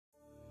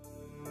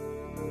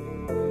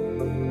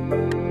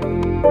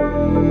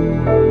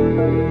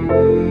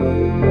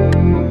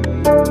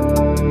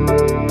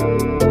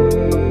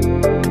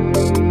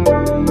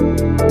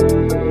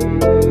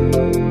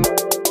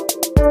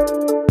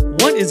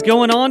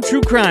going on,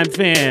 true crime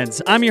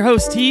fans? I'm your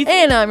host, Heath.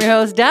 And I'm your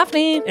host,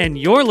 Daphne. And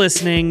you're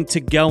listening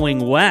to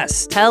Going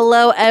West.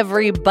 Hello,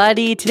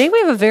 everybody. Today we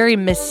have a very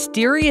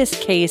mysterious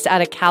case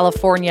out of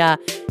California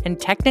and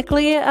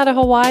technically out of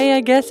Hawaii,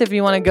 I guess. If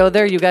you want to go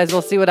there, you guys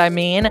will see what I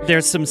mean.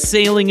 There's some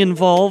sailing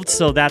involved,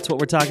 so that's what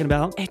we're talking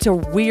about. It's a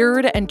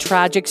weird and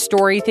tragic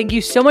story. Thank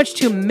you so much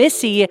to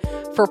Missy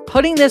for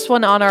putting this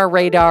one on our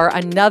radar.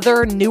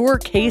 Another newer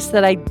case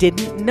that I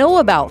didn't know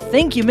about.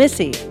 Thank you,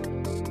 Missy.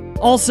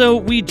 Also,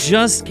 we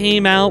just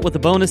came out with a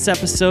bonus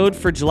episode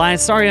for July.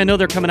 Sorry, I know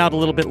they're coming out a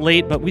little bit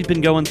late, but we've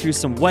been going through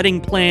some wedding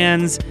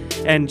plans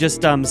and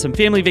just some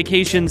family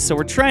vacations, so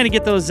we're trying to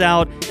get those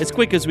out as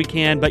quick as we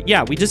can. But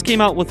yeah, we just came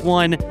out with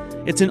one.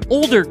 It's an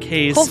older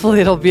case.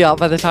 Hopefully it'll be out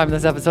by the time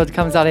this episode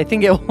comes out. I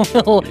think it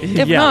will.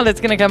 If not, it's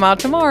going to come out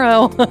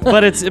tomorrow.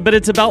 but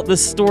it's about the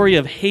story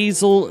of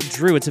Hazel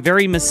Drew. It's a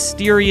very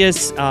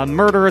mysterious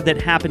murder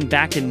that happened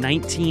back in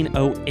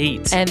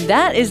 1908. And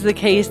that is the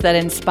case that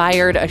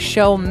inspired a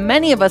show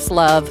many of us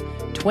love,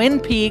 Twin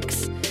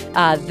Peaks.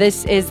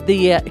 This is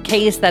the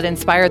case that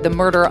inspired the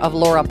murder of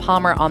Laura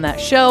Palmer on that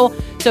show.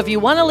 So if you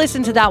want to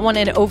listen to that one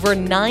and over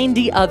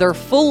 90 other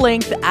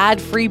full-length,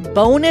 ad-free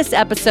bonus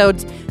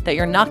episodes that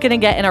you're not going to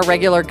get in our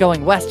regular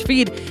Going West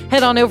feed,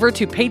 head on over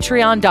to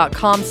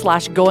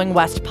patreon.com/Going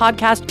West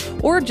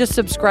podcast, or just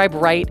subscribe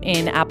right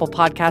in Apple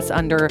Podcasts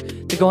under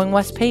the Going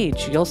West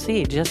page. You'll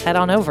see. Just head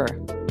on over.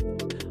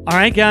 All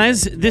right,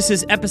 guys, this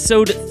is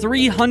episode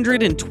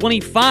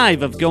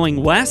 325 of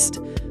Going West,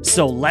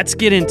 so let's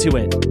get into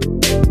it.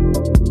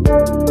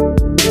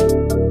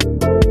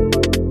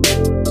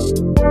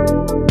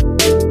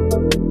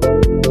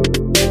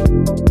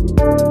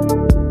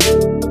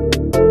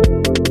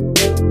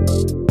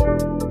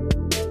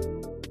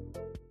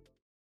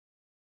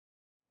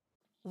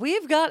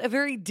 We've got a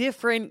very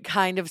different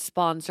kind of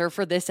sponsor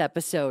for this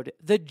episode,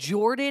 The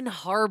Jordan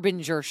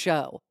Harbinger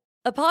Show,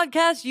 a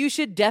podcast you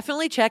should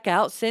definitely check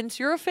out since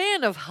you're a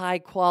fan of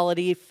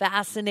high-quality,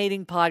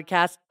 fascinating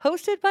podcasts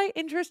hosted by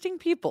interesting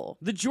people.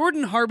 The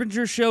Jordan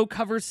Harbinger Show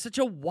covers such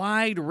a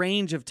wide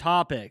range of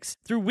topics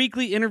through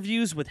weekly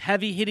interviews with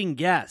heavy-hitting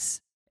guests.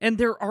 And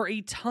there are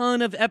a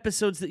ton of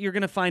episodes that you're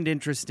going to find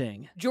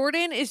interesting.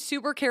 Jordan is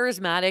super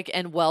charismatic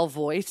and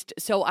well-voiced,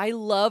 so I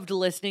loved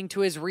listening to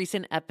his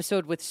recent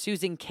episode with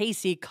Susan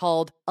Casey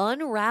called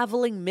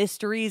Unraveling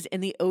Mysteries in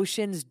the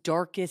Ocean's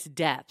Darkest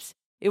Depths.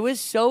 It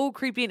was so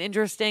creepy and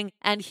interesting,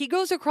 and he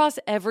goes across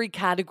every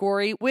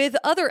category with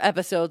other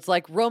episodes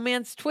like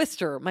Romance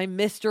Twister, My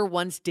Mister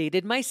Once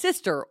Dated My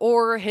Sister,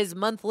 or his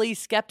monthly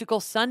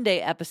Skeptical Sunday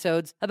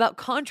episodes about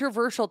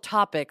controversial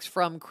topics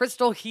from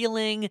crystal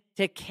healing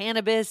to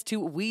cannabis to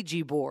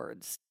Ouija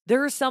boards.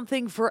 There's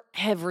something for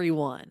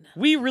everyone.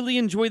 We really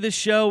enjoy this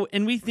show,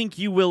 and we think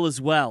you will as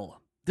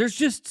well. There's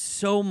just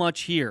so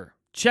much here.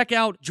 Check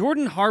out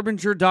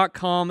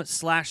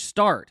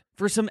jordanharbinger.com/start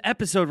for some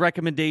episode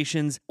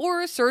recommendations.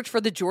 Or search for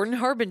The Jordan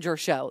Harbinger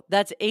Show.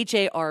 That's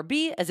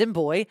HARB as in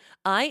boy,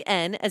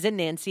 IN as in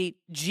Nancy,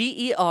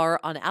 GER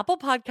on Apple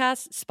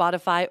Podcasts,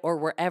 Spotify, or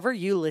wherever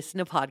you listen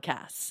to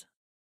podcasts.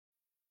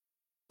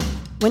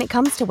 When it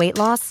comes to weight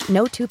loss,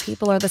 no two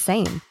people are the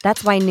same.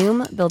 That's why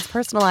Noom builds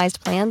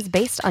personalized plans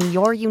based on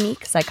your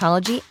unique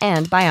psychology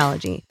and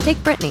biology.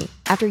 Take Brittany.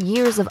 After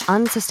years of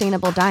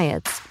unsustainable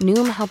diets,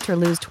 Noom helped her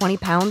lose 20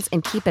 pounds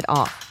and keep it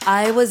off.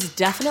 I was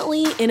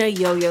definitely in a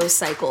yo-yo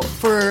cycle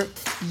for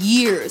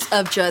years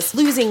of just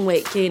losing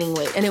weight, gaining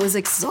weight, and it was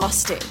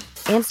exhausting.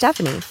 And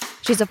Stephanie.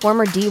 She's a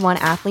former D1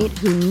 athlete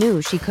who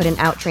knew she couldn't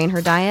out-train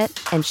her diet,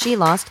 and she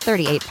lost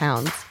 38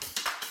 pounds.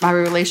 My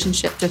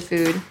relationship to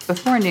food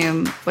before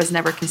Noom was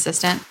never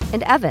consistent.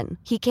 And Evan,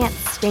 he can't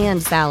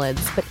stand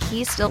salads, but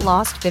he still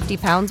lost 50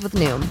 pounds with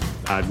Noom.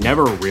 I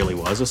never really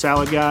was a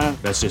salad guy.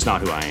 That's just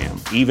not who I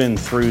am. Even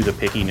through the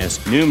pickiness,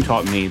 Noom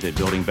taught me that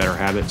building better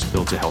habits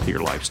builds a healthier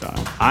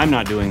lifestyle. I'm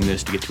not doing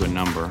this to get to a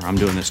number. I'm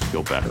doing this to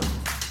feel better.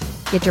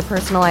 Get your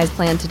personalized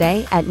plan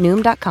today at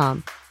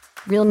Noom.com.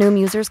 Real Noom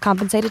users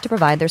compensated to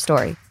provide their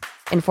story.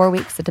 In 4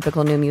 weeks, the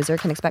typical Noom user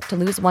can expect to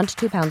lose 1 to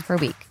 2 pounds per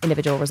week.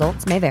 Individual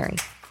results may vary.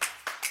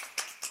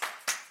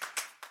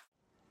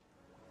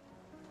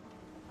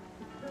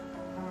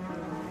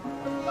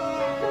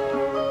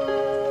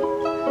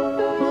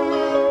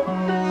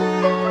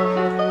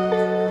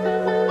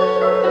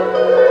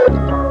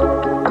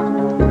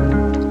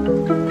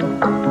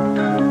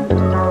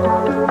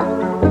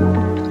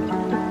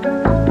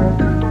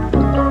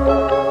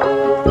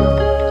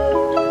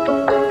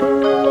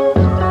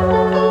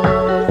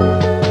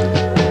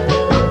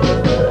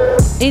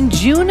 In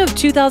June of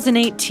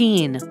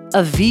 2018,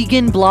 a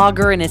vegan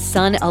blogger and his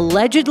son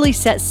allegedly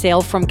set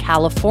sail from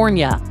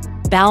California,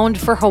 bound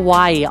for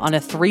Hawaii on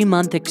a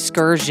 3-month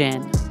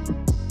excursion.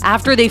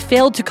 After they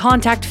failed to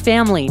contact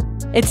family,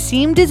 it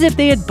seemed as if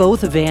they had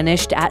both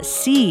vanished at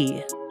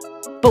sea.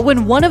 But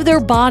when one of their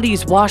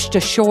bodies washed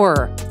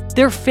ashore,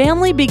 their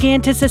family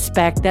began to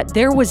suspect that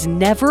there was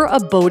never a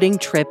boating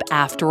trip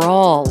after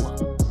all.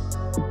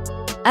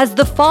 As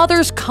the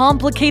father's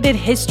complicated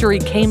history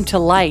came to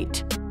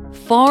light,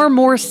 far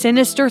more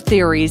sinister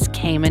theories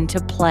came into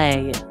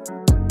play.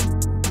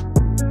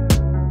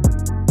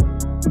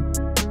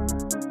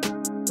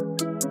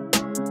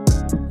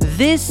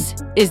 This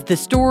is the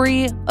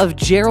story of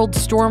Gerald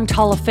Storm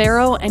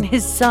Talifero and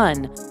his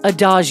son,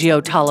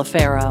 Adagio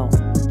Talifero.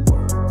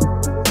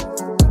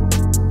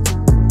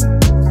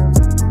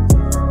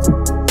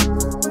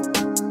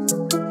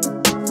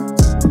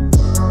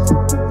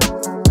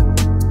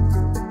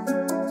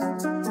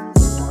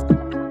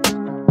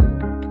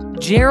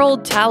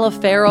 Gerald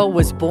Talifero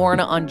was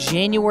born on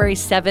January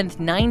 7th,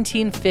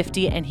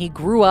 1950, and he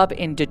grew up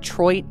in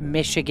Detroit,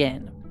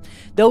 Michigan.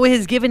 Though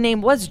his given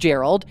name was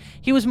Gerald,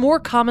 he was more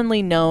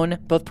commonly known,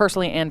 both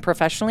personally and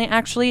professionally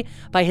actually,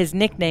 by his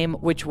nickname,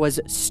 which was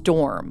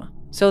Storm.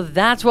 So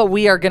that's what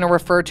we are going to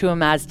refer to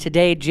him as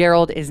today.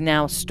 Gerald is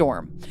now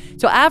Storm.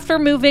 So after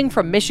moving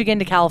from Michigan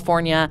to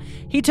California,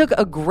 he took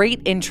a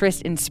great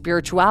interest in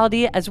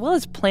spirituality as well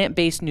as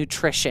plant-based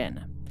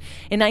nutrition.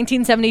 In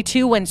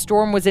 1972, when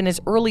Storm was in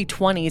his early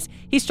 20s,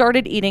 he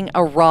started eating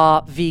a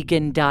raw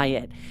vegan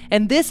diet.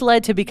 And this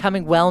led to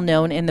becoming well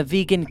known in the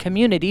vegan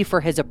community for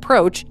his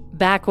approach,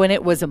 back when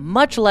it was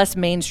much less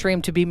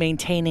mainstream to be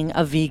maintaining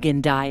a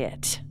vegan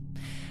diet.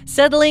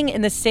 Settling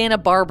in the Santa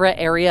Barbara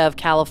area of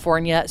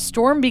California,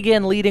 Storm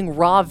began leading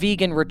raw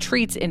vegan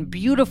retreats in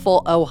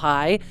beautiful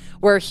Ojai,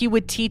 where he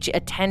would teach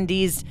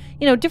attendees,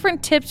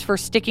 different tips for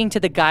sticking to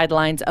the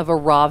guidelines of a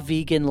raw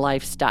vegan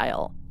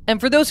lifestyle. And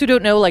for those who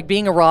don't know,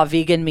 being a raw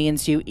vegan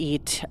means you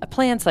eat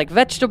plants like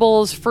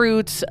vegetables,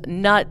 fruits,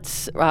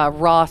 nuts,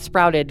 raw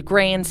sprouted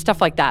grains,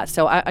 stuff like that.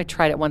 So I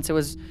tried it once. It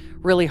was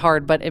really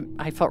hard, but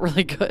I felt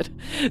really good.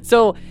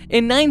 So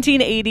in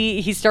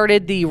 1980, he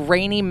started the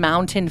Rainy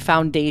Mountain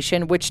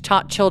Foundation, which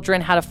taught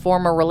children how to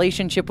form a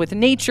relationship with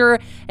nature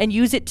and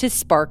use it to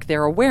spark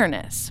their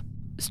awareness.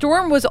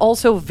 Storm was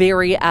also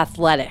very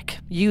athletic,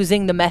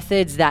 using the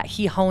methods that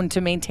he honed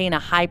to maintain a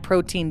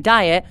high-protein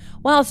diet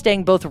while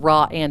staying both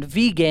raw and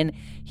vegan.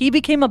 He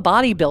became a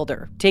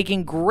bodybuilder,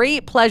 taking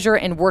great pleasure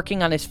in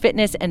working on his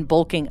fitness and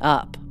bulking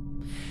up.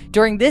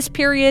 During this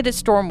period,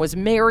 Storm was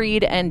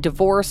married and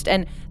divorced,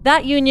 and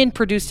that union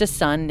produced a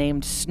son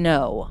named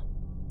Snow.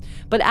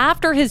 But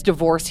after his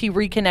divorce, he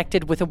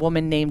reconnected with a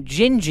woman named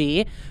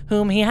Gingy,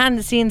 whom he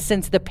hadn't seen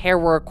since the pair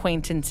were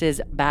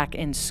acquaintances back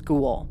in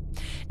school.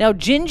 Now,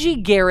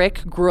 Gingy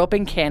Garrick grew up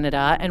in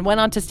Canada and went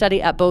on to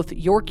study at both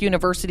York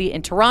University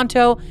in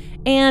Toronto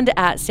and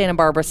at Santa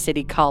Barbara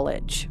City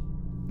College.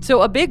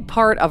 So a big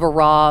part of a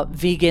raw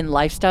vegan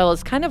lifestyle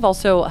is kind of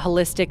also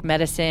holistic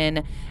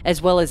medicine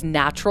as well as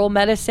natural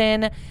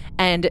medicine.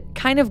 And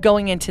kind of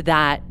going into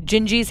that,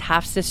 Gingy's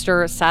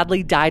half-sister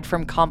sadly died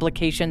from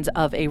complications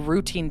of a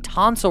routine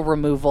tonsil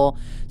removal.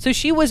 So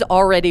she was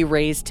already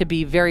raised to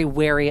be very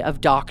wary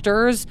of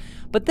doctors.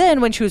 But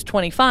then when she was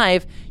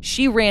 25,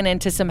 she ran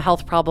into some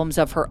health problems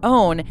of her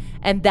own.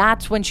 And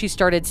that's when she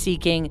started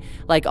seeking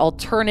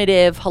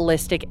alternative,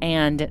 holistic,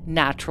 and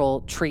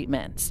natural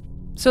treatments.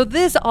 So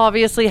this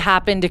obviously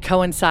happened to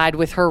coincide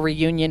with her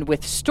reunion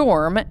with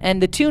Storm,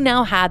 and the two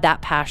now had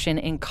that passion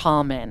in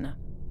common.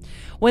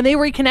 When they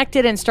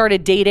reconnected and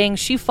started dating,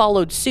 she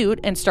followed suit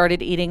and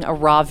started eating a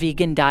raw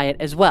vegan diet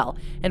as well.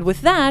 And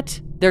with that,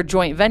 their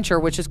joint venture,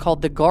 which is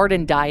called the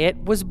Garden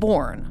Diet, was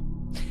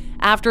born.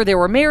 After they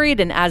were married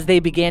and as they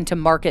began to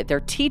market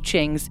their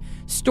teachings,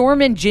 Storm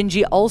and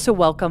Gingy also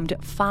welcomed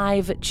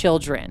 5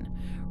 children: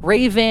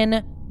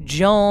 Raven,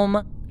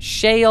 Jome,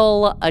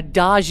 Shale,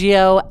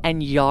 Adagio,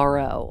 and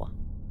Yarrow.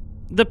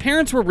 The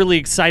parents were really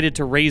excited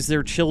to raise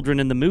their children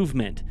in the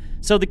movement,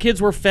 so the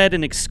kids were fed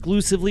an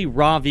exclusively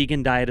raw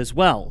vegan diet as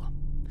well.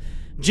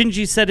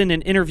 Gingy said in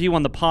an interview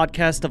on the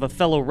podcast of a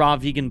fellow raw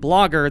vegan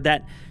blogger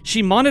that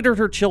she monitored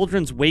her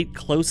children's weight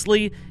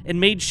closely and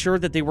made sure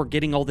that they were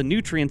getting all the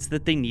nutrients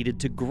that they needed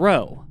to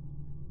grow.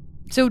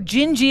 So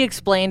Gingy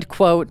explained,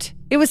 quote,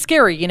 "It was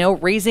scary,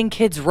 raising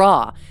kids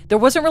raw. There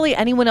wasn't really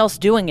anyone else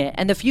doing it.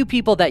 And the few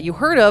people that you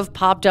heard of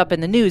popped up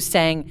in the news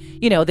saying,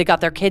 they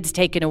got their kids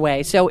taken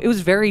away. So it was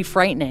very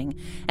frightening.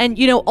 And,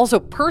 also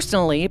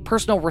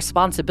personal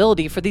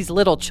responsibility for these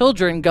little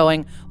children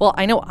going, well,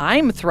 I know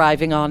I'm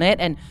thriving on it.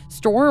 And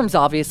Storm's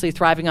obviously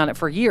thriving on it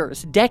for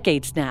years,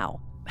 decades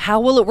now. How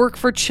will it work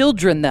for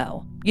children,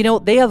 though?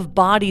 They have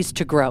bodies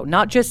to grow,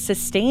 not just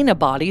sustain a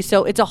body.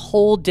 So it's a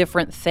whole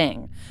different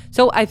thing.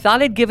 So I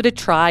thought I'd give it a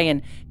try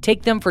and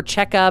take them for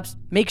checkups,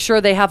 make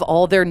sure they have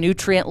all their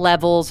nutrient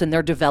levels and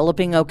they're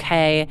developing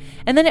okay.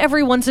 And then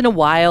every once in a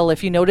while,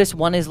 if you notice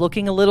one is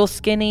looking a little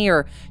skinny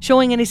or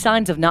showing any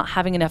signs of not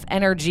having enough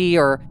energy,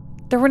 or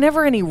there were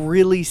never any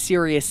really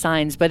serious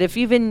signs, but if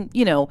even,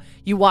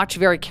 you watch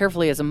very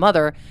carefully as a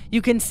mother,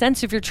 you can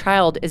sense if your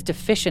child is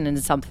deficient in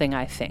something,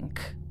 I think.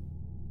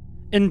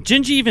 And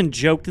Gingy even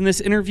joked in this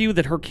interview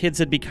that her kids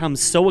had become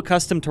so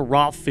accustomed to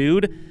raw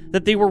food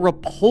that they were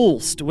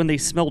repulsed when they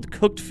smelled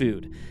cooked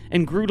food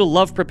and grew to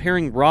love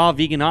preparing raw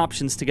vegan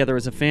options together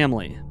as a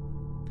family.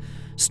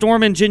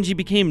 Storm and Gingy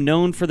became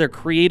known for their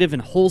creative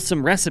and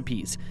wholesome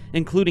recipes,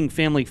 including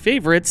family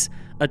favorites,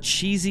 a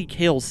cheesy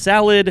kale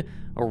salad,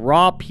 a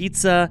raw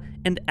pizza,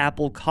 and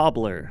apple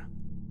cobbler.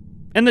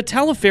 And the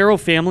Talifero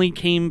family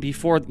came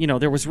before,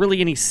 there was really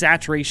any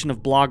saturation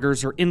of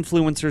bloggers or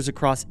influencers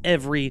across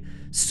every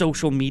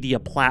social media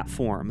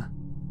platform.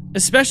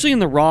 Especially in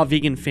the raw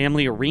vegan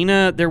family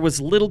arena, there was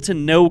little to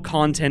no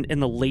content in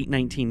the late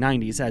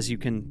 1990s, as you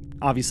can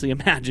obviously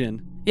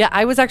imagine. Yeah,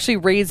 I was actually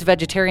raised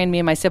vegetarian. Me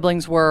and my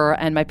siblings were,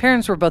 and my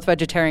parents were both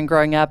vegetarian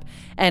growing up.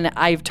 And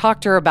I've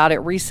talked to her about it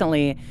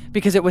recently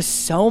because it was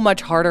so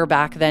much harder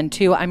back then,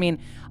 too. I mean,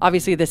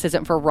 obviously, this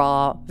isn't for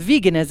raw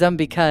veganism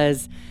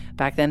because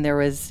back then there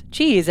was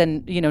cheese.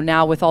 And,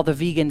 now with all the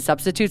vegan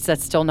substitutes,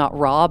 that's still not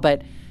raw,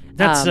 but...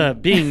 That's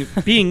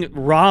being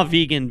raw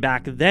vegan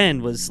back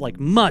then was like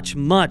much,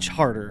 much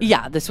harder.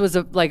 Yeah, this was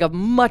a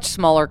much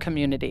smaller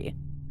community.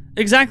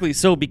 Exactly.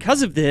 So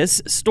because of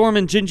this, Storm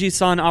and Gingy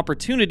saw an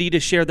opportunity to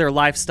share their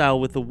lifestyle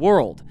with the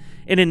world.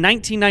 And in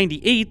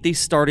 1998, they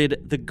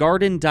started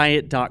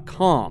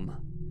thegardendiet.com.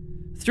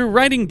 Through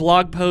writing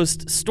blog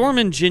posts, Storm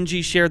and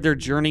Gingy shared their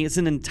journey as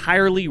an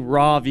entirely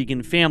raw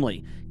vegan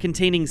family,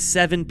 containing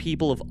 7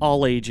 people of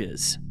all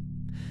ages.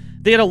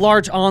 They had a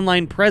large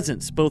online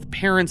presence. Both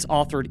parents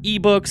authored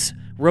ebooks,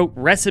 wrote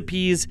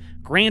recipes,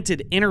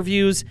 granted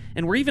interviews,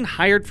 and were even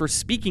hired for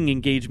speaking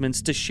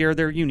engagements to share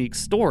their unique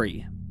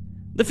story.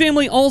 The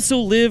family also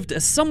lived a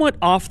somewhat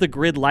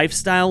off-the-grid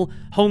lifestyle,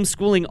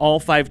 homeschooling all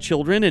 5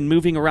 children and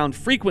moving around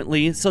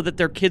frequently so that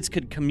their kids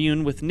could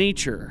commune with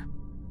nature.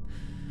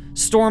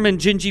 Storm and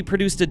Gingy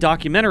produced a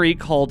documentary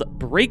called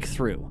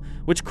Breakthrough,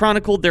 which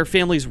chronicled their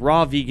family's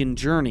raw vegan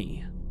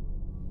journey.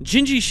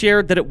 Gingy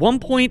shared that at one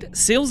point,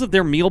 sales of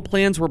their meal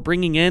plans were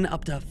bringing in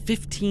up to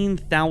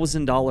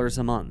 $15,000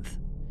 a month.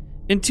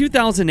 In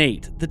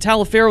 2008, the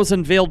Taliferos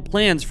unveiled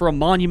plans for a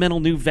monumental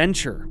new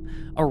venture,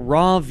 a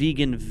raw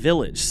vegan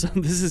village. So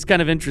this is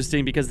kind of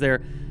interesting because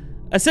they're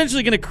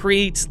essentially going to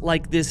create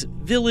like this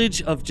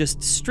village of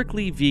just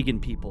strictly vegan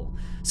people.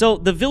 So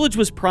the village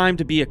was primed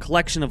to be a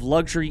collection of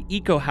luxury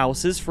eco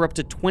houses for up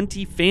to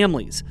 20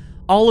 families,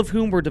 all of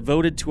whom were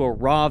devoted to a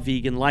raw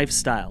vegan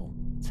lifestyle.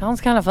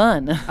 Sounds kind of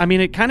fun. I mean,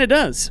 it kind of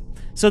does.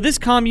 So this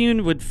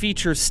commune would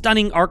feature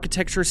stunning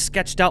architecture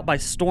sketched out by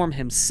Storm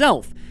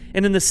himself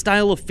and in the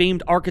style of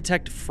famed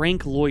architect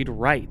Frank Lloyd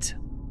Wright.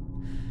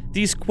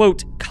 These,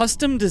 quote,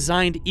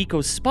 custom-designed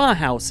eco-spa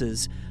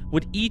houses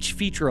would each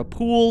feature a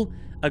pool,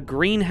 a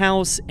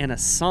greenhouse, and a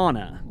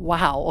sauna.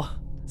 Wow.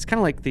 It's kind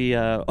of like the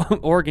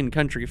Oregon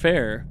Country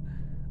Fair.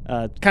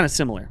 Kind of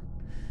similar.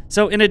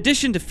 So in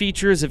addition to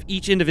features of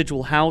each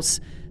individual house,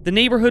 the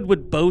neighborhood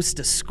would boast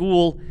a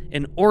school,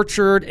 an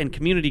orchard and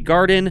community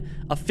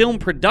garden, a film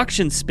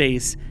production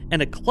space,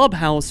 and a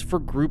clubhouse for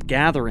group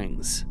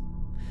gatherings.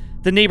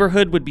 The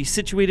neighborhood would be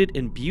situated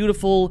in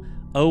beautiful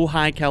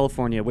Ojai,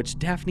 California, which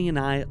Daphne and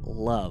I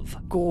love.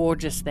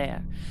 Gorgeous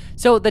there.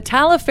 So the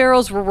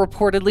Taliferos were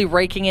reportedly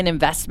raking in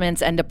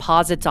investments and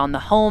deposits on the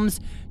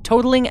homes,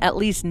 totaling at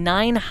least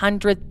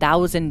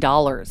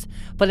 $900,000.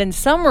 But in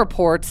some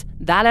reports,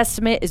 that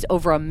estimate is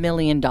over $1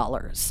 million.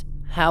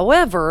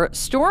 However,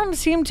 Storm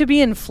seemed to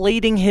be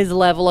inflating his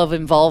level of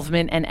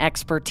involvement and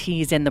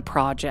expertise in the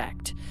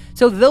project.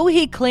 So though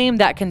he claimed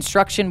that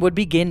construction would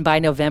begin by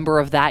November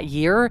of that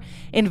year,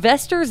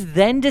 investors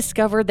then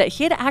discovered that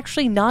he had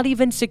actually not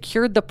even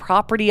secured the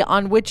property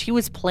on which he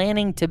was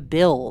planning to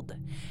build.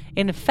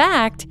 In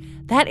fact,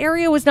 that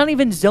area was not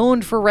even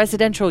zoned for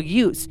residential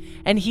use,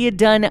 and he had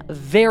done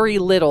very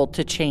little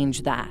to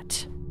change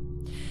that.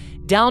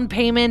 Down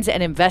payments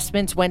and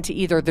investments went to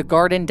either the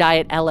Garden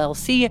Diet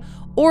LLC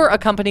or a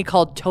company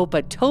called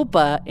Topa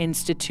Topa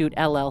Institute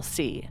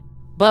LLC.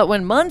 But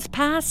when months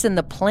passed and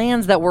the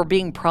plans that were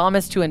being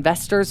promised to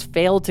investors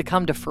failed to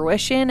come to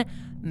fruition,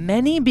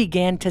 many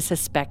began to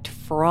suspect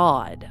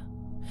fraud.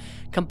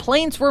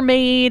 Complaints were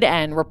made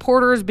and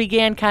reporters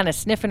began kind of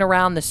sniffing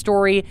around the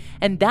story,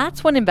 and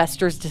that's when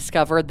investors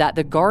discovered that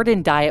the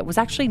Garden Diet was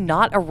actually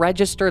not a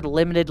registered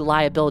limited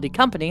liability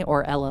company,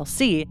 or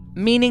LLC,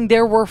 meaning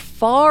there were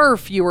far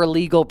fewer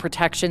legal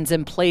protections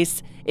in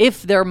place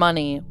if their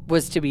money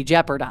was to be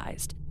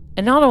jeopardized.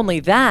 And not only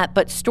that,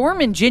 but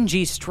Storm and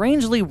Gingy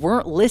strangely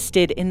weren't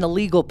listed in the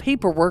legal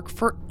paperwork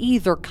for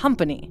either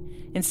company.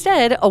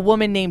 Instead, a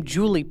woman named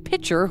Julie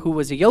Pitcher, who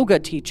was a yoga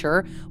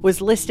teacher, was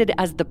listed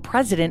as the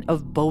president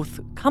of both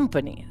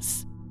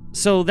companies.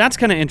 So that's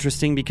kind of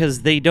interesting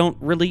because they don't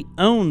really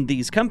own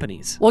these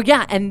companies. Well,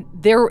 yeah, and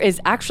there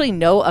is actually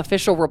no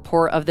official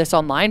report of this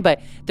online,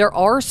 but there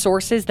are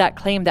sources that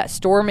claim that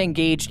Storm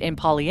engaged in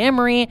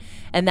polyamory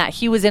and that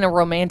he was in a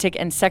romantic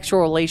and sexual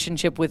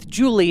relationship with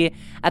Julie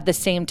at the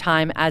same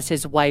time as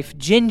his wife,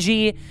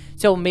 Gingy.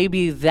 So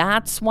maybe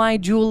that's why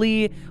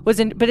Julie was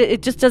in, but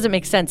it just doesn't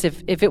make sense.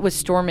 If it was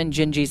Storm and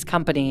Gingy's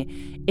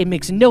company, it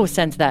makes no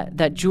sense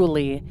that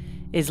Julie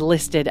is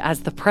listed as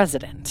the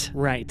president.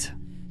 Right.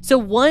 So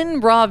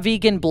one raw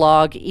vegan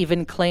blog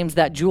even claims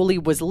that Julie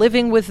was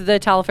living with the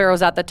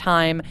Taliferos at the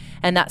time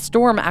and that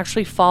Storm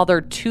actually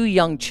fathered 2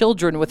 young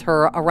children with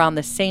her around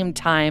the same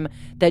time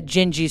that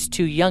Gingy's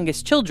 2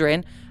 youngest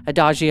children,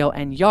 Adagio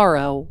and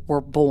Yarrow,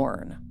 were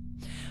born.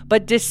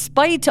 But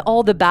despite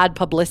all the bad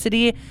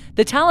publicity,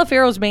 the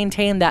Taliferos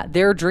maintained that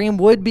their dream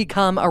would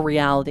become a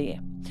reality.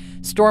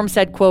 Storm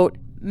said, quote,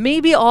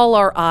 "Maybe all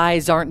our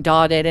I's aren't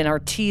dotted and our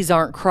T's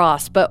aren't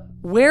crossed, but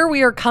where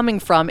we are coming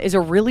from is a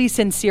really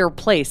sincere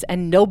place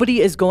and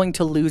nobody is going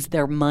to lose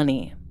their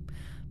money.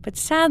 But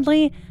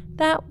sadly,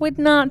 that would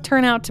not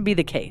turn out to be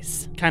the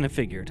case. Kind of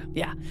figured.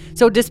 Yeah.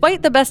 So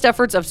despite the best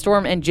efforts of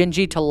Storm and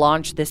Gingy to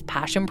launch this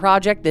passion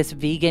project, this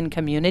vegan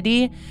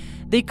community,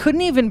 they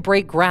couldn't even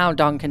break ground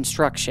on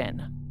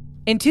construction.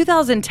 In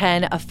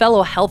 2010, a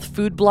fellow health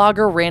food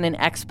blogger ran an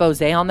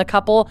expose on the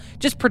couple,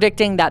 just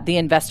predicting that the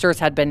investors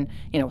had been,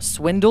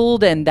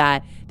 swindled and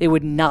that they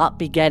would not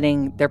be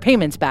getting their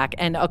payments back.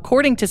 And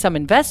according to some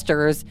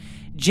investors,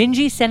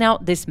 Gingy sent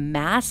out this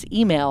mass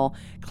email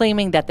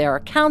claiming that their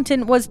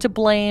accountant was to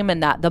blame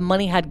and that the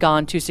money had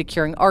gone to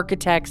securing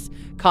architects,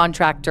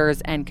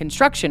 contractors, and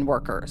construction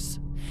workers.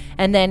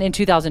 And then in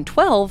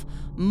 2012,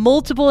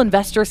 multiple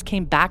investors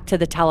came back to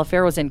the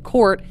Taliferos in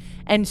court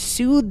and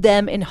sued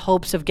them in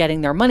hopes of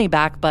getting their money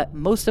back, but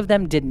most of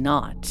them did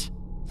not.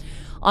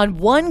 On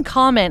one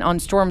comment on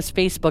Storm's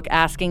Facebook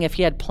asking if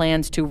he had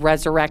plans to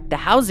resurrect the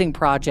housing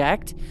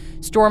project,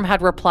 Storm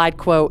had replied,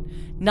 quote,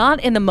 "Not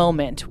in the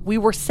moment. We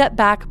were set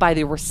back by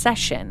the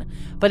recession,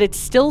 but it's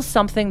still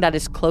something that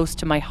is close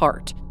to my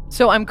heart.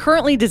 So I'm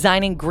currently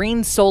designing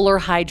green solar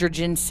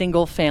hydrogen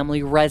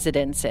single-family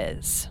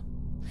residences."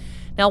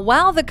 Now,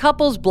 while the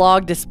couple's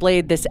blog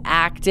displayed this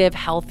active,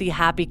 healthy,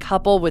 happy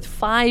couple with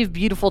 5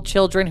 beautiful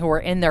children who are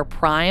in their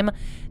prime,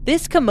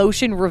 this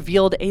commotion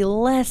revealed a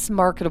less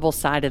marketable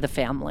side of the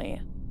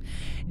family.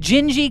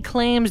 Gingy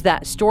claims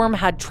that Storm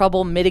had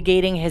trouble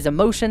mitigating his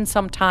emotions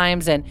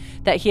sometimes and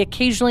that he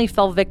occasionally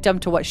fell victim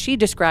to what she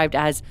described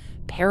as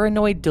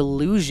paranoid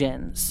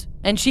delusions.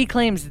 And she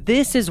claims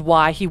this is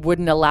why he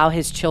wouldn't allow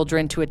his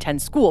children to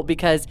attend school,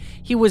 because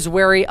he was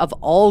wary of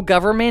all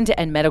government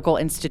and medical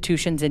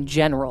institutions in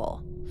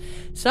general.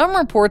 Some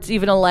reports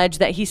even allege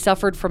that he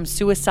suffered from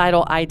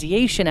suicidal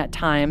ideation at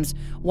times,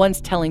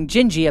 once telling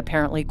Gingy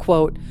apparently,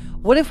 quote,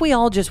 "What if we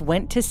all just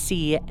went to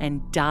sea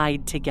and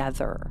died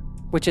together?"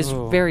 Which is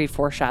very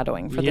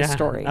foreshadowing for this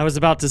story. I was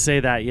about to say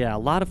that, a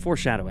lot of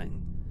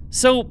foreshadowing.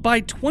 So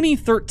by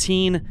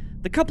 2013,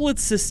 the couple had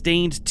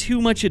sustained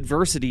too much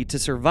adversity to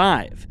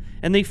survive,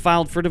 and they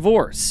filed for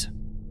divorce.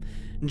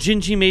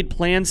 Gingy made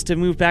plans to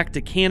move back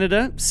to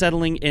Canada,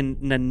 settling in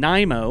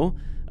Nanaimo,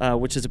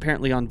 which is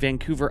apparently on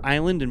Vancouver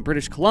Island in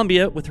British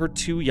Columbia, with her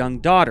 2 young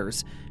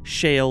daughters,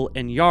 Shale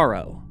and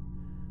Yarrow.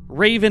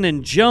 Raven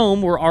and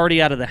Joan were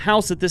already out of the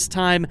house at this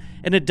time,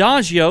 and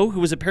Adagio, who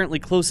was apparently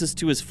closest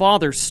to his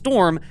father,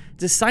 Storm,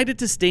 decided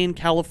to stay in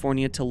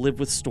California to live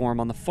with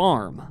Storm on the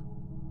farm.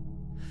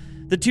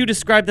 The two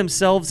described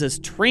themselves as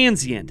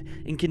transient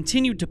and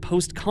continued to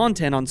post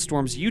content on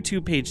Storm's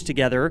YouTube page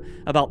together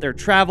about their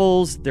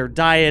travels, their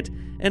diet,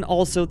 and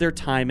also their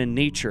time in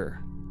nature.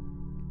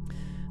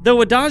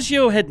 Though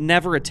Adagio had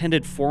never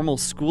attended formal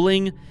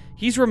schooling,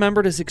 he's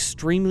remembered as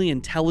extremely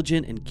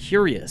intelligent and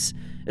curious,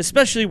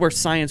 especially where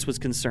science was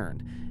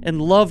concerned,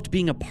 and loved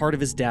being a part of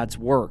his dad's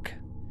work.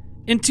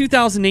 In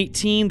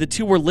 2018, the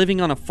two were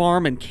living on a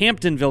farm in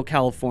Camptonville,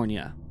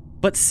 California.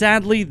 But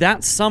sadly,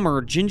 that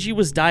summer, Gingy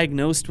was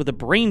diagnosed with a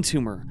brain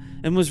tumor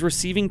and was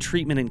receiving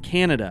treatment in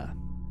Canada.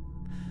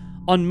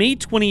 On May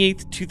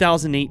 28,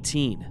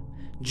 2018,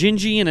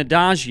 Gingy and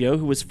Adagio,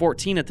 who was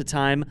 14 at the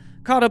time,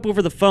 caught up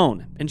over the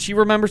phone, and she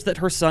remembers that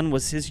her son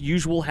was his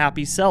usual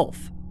happy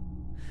self.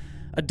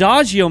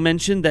 Adagio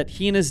mentioned that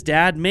he and his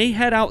dad may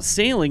head out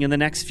sailing in the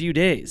next few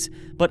days,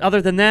 but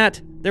other than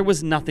that, there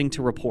was nothing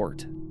to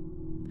report.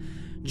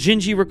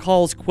 Gingy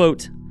recalls,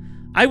 quote,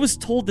 "I was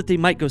told that they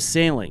might go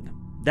sailing.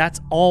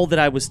 That's all that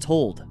I was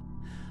told.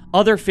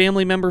 Other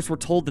family members were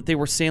told that they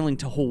were sailing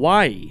to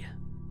Hawaii."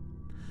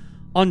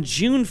 On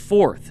June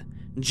 4th,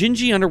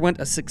 Gingy underwent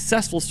a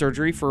successful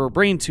surgery for her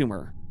brain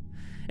tumor.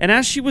 And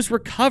as she was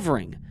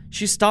recovering,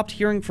 she stopped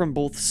hearing from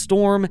both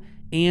Storm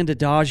and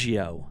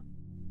Adagio.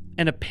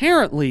 And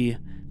apparently,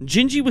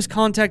 Gingy was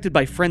contacted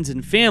by friends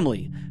and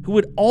family who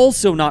had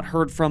also not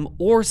heard from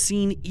or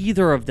seen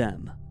either of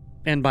them.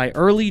 And by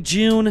early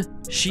June,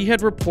 she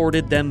had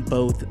reported them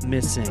both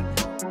missing.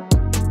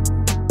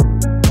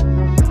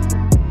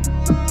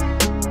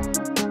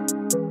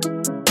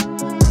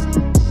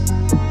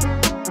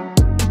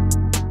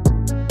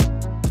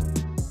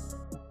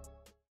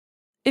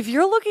 If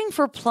you're looking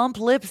for plump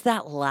lips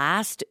that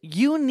last,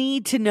 you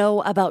need to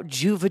know about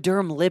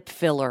Juvederm lip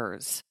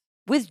fillers.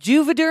 With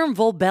Juvederm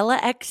Volbella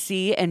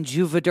XC and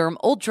Juvederm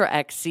Ultra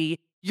XC,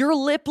 your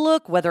lip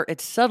look, whether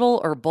it's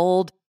subtle or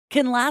bold,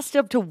 can last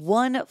up to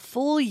 1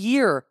 full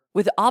year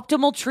with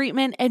optimal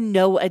treatment and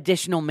no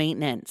additional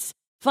maintenance.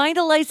 Find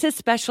a licensed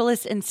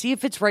specialist and see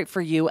if it's right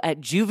for you at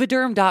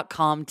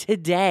Juvederm.com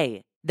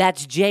today.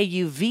 That's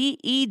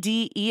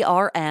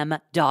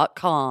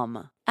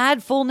Juvederm.com.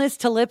 Add fullness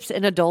to lips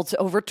in adults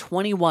over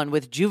 21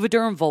 with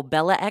Juvederm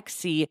Volbella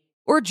XC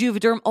or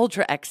Juvederm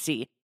Ultra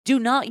XC. Do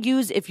not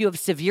use if you have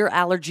severe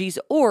allergies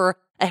or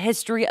a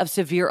history of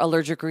severe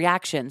allergic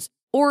reactions,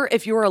 or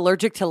if you are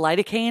allergic to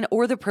lidocaine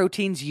or the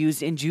proteins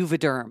used in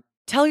Juvederm.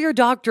 Tell your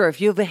doctor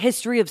if you have a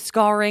history of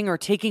scarring or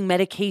taking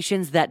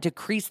medications that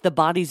decrease the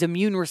body's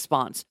immune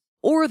response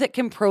or that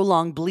can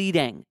prolong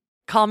bleeding.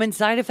 Common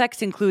side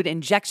effects include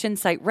injection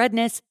site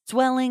redness,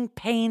 swelling,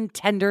 pain,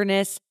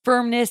 tenderness,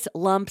 firmness,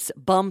 lumps,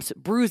 bumps,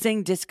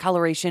 bruising,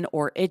 discoloration,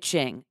 or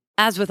itching.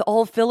 As with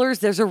all fillers,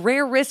 there's a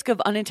rare risk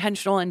of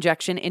unintentional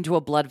injection into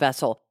a blood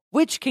vessel,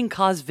 which can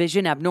cause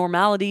vision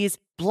abnormalities,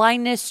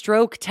 blindness,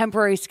 stroke,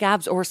 temporary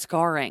scabs, or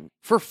scarring.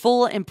 For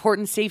full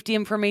important safety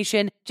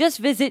information, just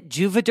visit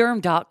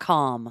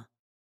Juvederm.com.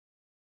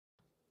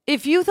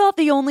 If you thought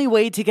the only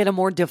way to get a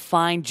more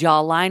defined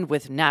jawline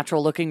with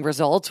natural-looking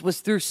results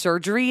was through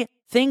surgery,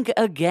 think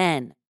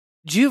again.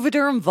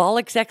 Juvederm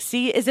Volux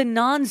XC is a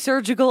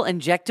non-surgical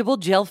injectable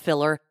gel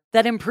filler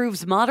that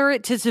improves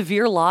moderate to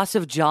severe loss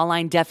of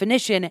jawline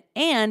definition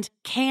and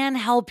can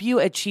help you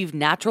achieve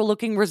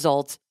natural-looking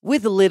results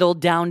with little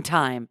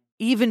downtime.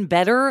 Even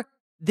better,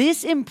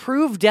 this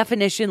improved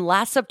definition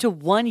lasts up to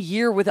 1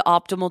 year with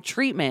optimal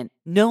treatment.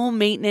 No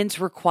maintenance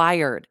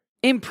required.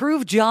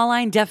 Improve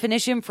jawline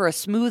definition for a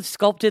smooth,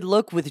 sculpted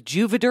look with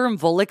Juvederm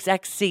Volux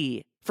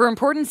XC. For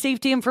important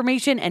safety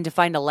information and to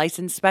find a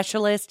licensed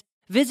specialist,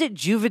 visit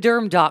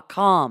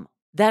Juvederm.com.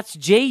 That's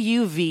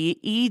Juvederm.com.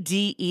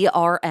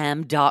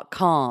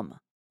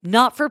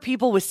 Not for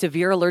people with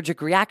severe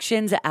allergic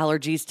reactions,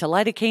 allergies to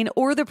lidocaine,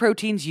 or the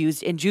proteins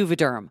used in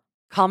Juvederm.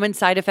 Common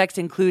side effects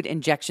include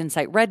injection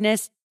site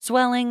redness,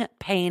 swelling,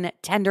 pain,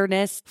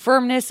 tenderness,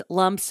 firmness,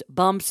 lumps,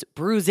 bumps,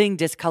 bruising,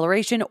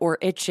 discoloration, or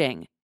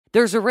itching.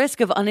 There's a risk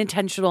of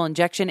unintentional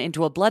injection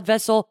into a blood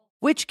vessel,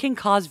 which can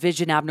cause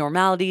vision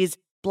abnormalities,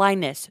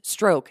 blindness,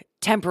 stroke,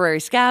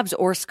 temporary scabs,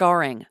 or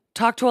scarring.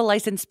 Talk to a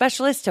licensed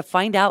specialist to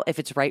find out if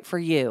it's right for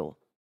you.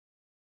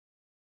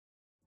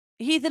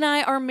 Heath and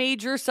I are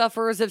major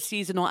sufferers of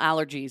seasonal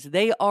allergies.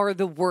 They are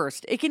the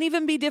worst. It can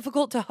even be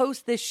difficult to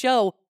host this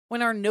show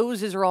when our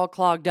noses are all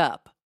clogged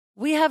up.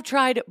 We have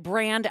tried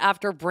brand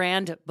after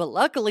brand, but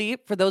luckily,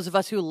 for those of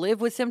us who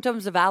live with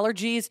symptoms of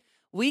allergies,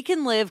 we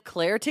can live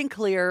Claritin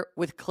Clear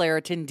with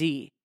Claritin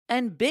D.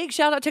 And big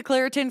shout out to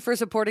Claritin for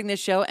supporting this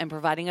show and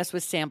providing us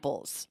with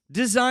samples.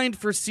 Designed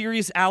for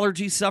serious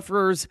allergy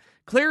sufferers,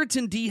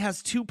 Claritin D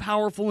has 2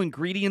 powerful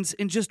ingredients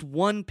in just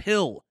 1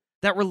 pill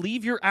that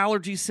relieve your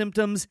allergy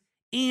symptoms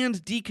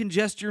and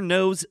decongest your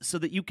nose so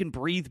that you can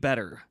breathe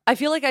better. I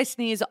feel like I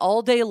sneeze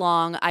all day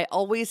long. I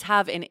always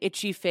have an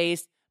itchy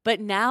face, but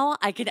now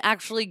I can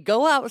actually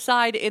go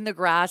outside in the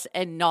grass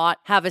and not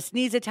have a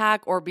sneeze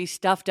attack or be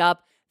stuffed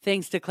up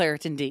thanks to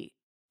Claritin D.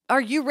 Are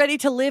you ready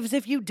to live as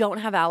if you don't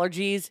have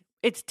allergies?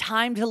 It's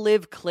time to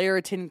live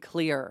Claritin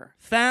Clear.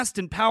 Fast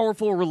and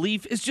powerful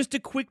relief is just a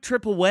quick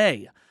trip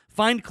away.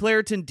 Find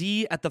Claritin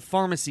D at the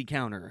pharmacy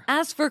counter.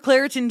 Ask for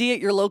Claritin D at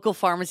your local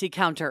pharmacy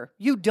counter.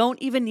 You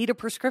don't even need a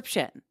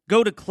prescription.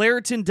 Go to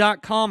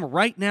Claritin.com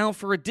right now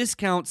for a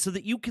discount so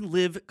that you can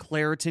live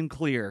Claritin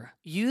Clear.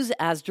 Use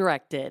as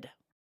directed.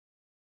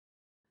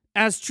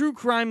 As true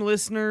crime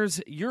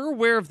listeners, you're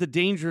aware of the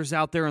dangers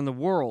out there in the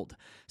world,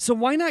 so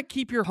why not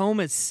keep your home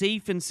as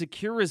safe and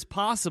secure as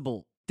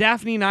possible?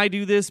 Daphne and I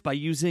do this by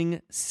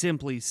using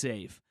Simply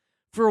Safe.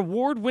 For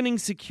award-winning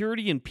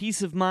security and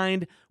peace of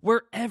mind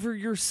wherever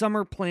your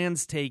summer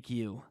plans take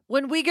you.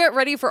 When we get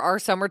ready for our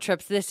summer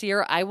trips this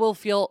year, I will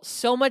feel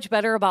so much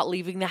better about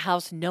leaving the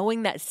house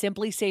knowing that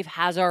Simply Safe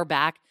has our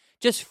back,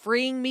 just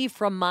freeing me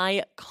from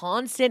my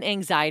constant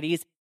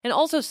anxieties. And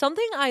also,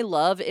 something I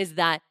love is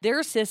that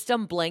their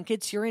system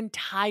blankets your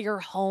entire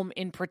home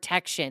in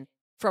protection,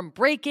 from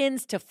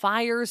break-ins to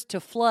fires to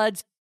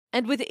floods.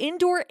 And with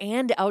indoor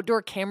and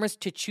outdoor cameras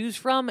to choose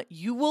from,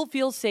 you will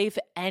feel safe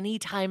any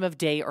time of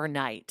day or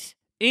night.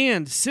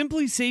 And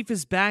Simply Safe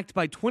is backed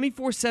by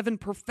 24/7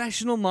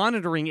 professional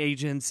monitoring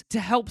agents to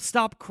help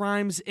stop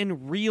crimes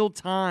in real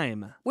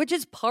time. Which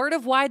is part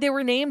of why they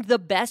were named the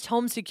best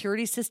home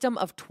security system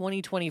of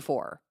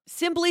 2024.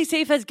 Simply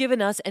Safe has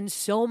given us and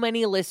so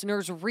many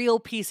listeners real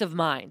peace of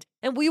mind,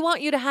 and we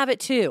want you to have it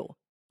too.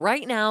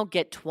 Right now,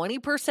 get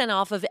 20%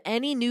 off of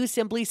any new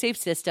Simply Safe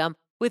system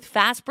with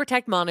Fast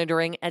Protect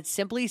monitoring at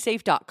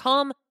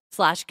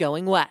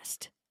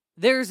simplysafe.com/goingwest.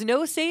 There's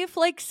no safe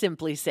like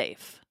Simply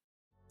Safe.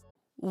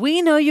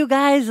 We know you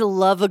guys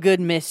love a good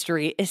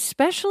mystery,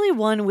 especially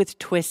one with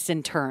twists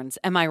and turns.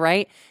 Am I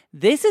right?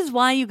 This is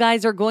why you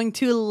guys are going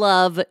to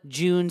love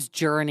June's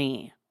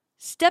Journey.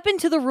 Step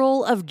into the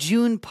role of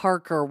June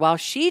Parker while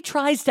she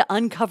tries to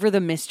uncover the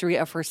mystery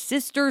of her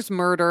sister's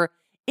murder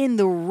in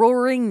the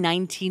roaring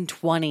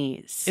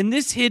 1920s. In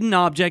this hidden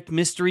object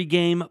mystery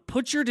game,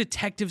 put your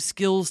detective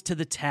skills to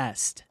the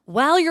test.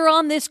 While you're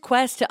on this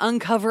quest to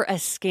uncover a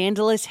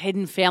scandalous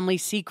hidden family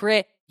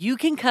secret, you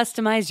can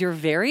customize your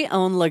very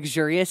own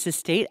luxurious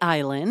estate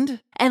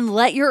island and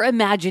let your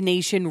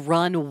imagination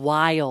run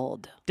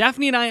wild.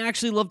 Daphne and I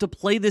actually love to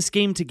play this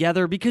game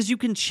together because you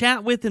can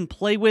chat with and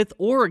play with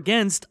or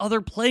against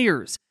other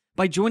players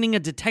by joining a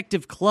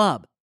detective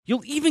club.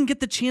 You'll even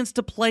get the chance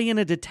to play in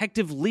a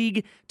detective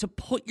league to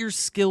put your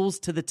skills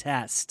to the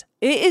test.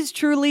 It is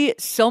truly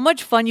so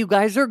much fun. You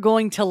guys are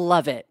going to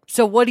love it.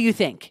 So what do you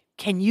think?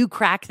 Can you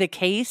crack the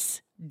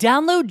case?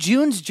 Download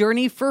June's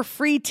Journey for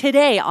free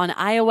today on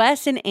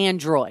iOS and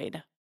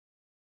Android.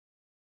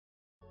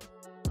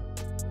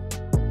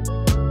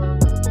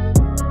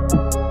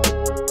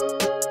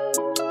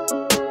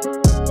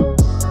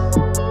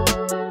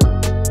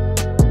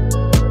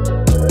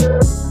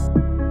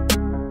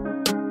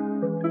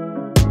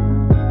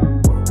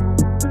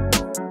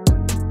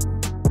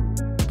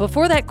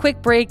 Before that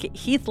quick break,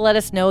 Heath let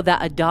us know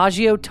that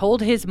Adagio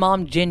told his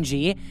mom,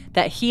 Gingy,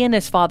 that he and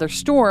his father,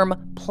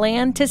 Storm,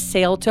 planned to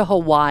sail to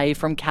Hawaii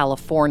from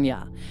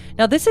California.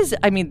 Now, this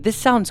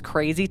sounds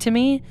crazy to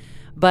me,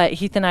 but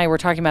Heath and I were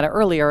talking about it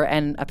earlier,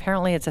 and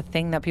apparently it's a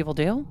thing that people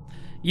do.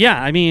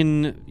 Yeah, I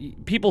mean,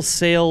 people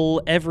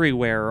sail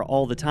everywhere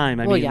all the time.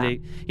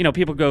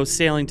 People go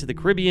sailing to the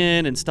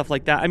Caribbean and stuff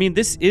like that. I mean,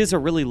 this is a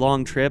really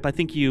long trip. I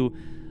think you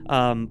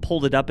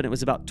pulled it up, and it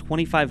was about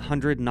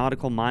 2,500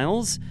 nautical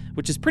miles,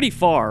 which is pretty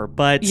far.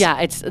 But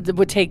yeah, it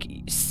would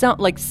take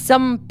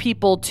some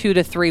people 2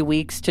 to 3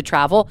 weeks to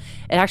travel.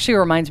 It actually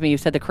reminds me, you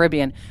said the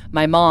Caribbean.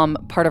 My mom,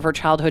 part of her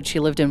childhood,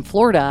 she lived in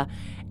Florida,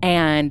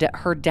 and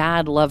her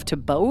dad loved to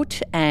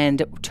boat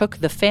and took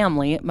the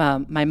family,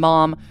 my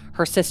mom,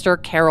 her sister,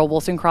 Carol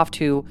Wollstonecroft,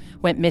 who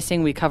went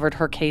missing. We covered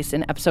her case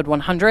in episode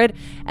 100,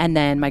 and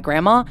then my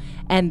grandma,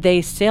 and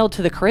they sailed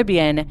to the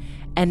Caribbean,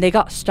 and they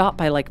got stopped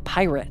by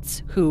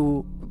pirates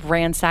who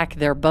ransacked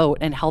their boat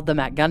and held them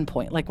at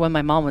gunpoint, like when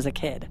my mom was a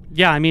kid.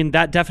 Yeah, I mean,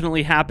 that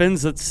definitely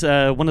happens. It's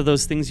one of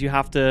those things you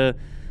have to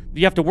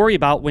worry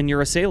about when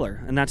you're a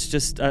sailor, and that's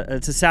just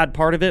it's a sad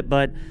part of it.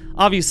 But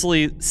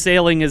obviously,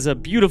 sailing is a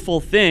beautiful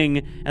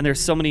thing, and there's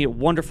so many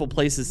wonderful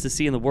places to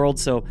see in the world.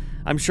 So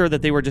I'm sure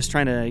that they were just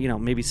trying to,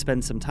 maybe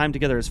spend some time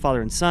together as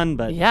father and son.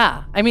 But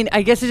yeah, I mean,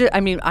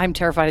 I'm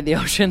terrified of the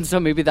ocean, so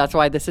maybe that's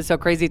why this is so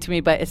crazy to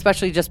me. But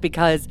especially just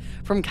because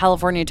from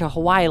California to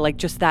Hawaii,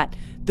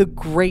 the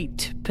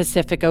great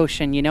Pacific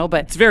Ocean,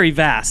 but it's very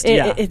vast.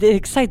 It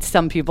excites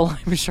some people,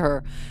 I'm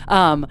sure.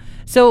 Basically,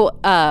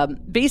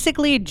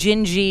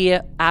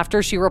 Gingy,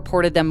 after she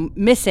reported them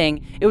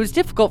missing, it was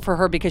difficult for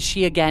her because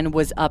she, again,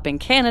 was up in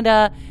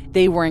Canada.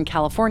 They were in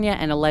California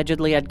and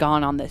allegedly had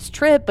gone on this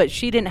trip, but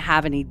she didn't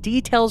have any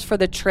details for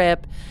the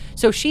trip.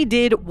 So she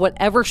did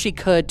whatever she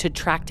could to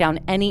track down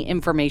any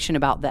information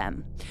about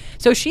them.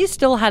 So she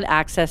still had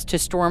access to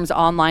Storm's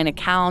online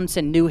accounts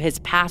and knew his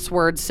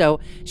passwords, so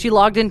she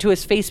logged into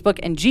his Facebook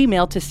and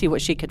Gmail to see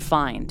what she could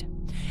find.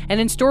 And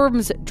in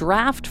Storm's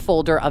draft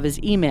folder of his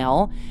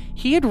email,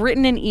 he had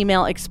written an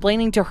email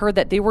explaining to her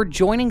that they were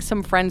joining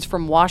some friends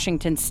from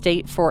Washington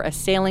State for a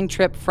sailing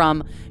trip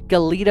from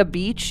Goleta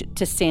Beach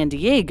to San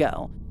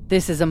Diego.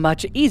 This is a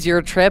much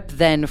easier trip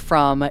than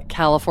from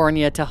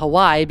California to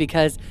Hawaii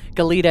because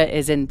Goleta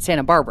is in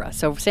Santa Barbara.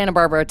 So Santa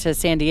Barbara to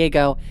San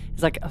Diego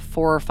is like a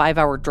 4 or 5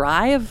 hour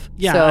drive.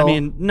 Yeah, I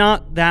mean,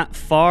 not that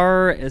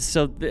far.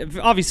 So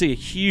obviously a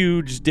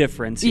huge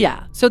difference.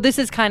 Yeah, so this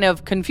is kind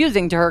of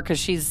confusing to her because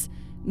she's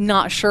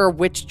not sure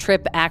which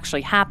trip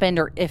actually happened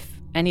or if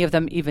any of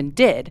them even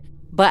did.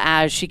 But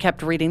as she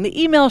kept reading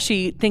the email,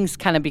 things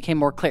kind of became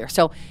more clear.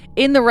 So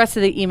in the rest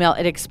of the email,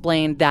 it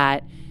explained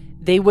that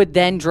they would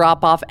then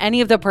drop off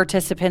any of the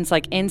participants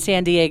in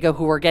San Diego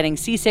who were getting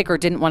seasick or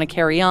didn't want to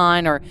carry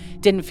on or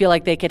didn't feel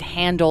like they could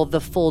handle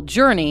the full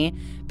journey,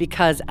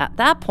 because at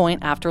that point,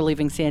 after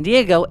leaving San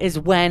Diego, is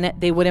when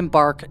they would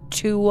embark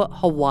to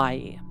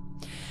Hawaii.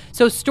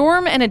 So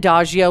Storm and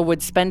Adagio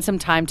would spend some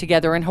time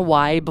together in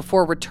Hawaii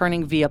before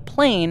returning via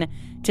plane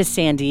to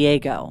San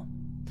Diego.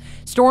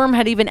 Storm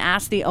had even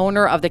asked the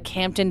owner of the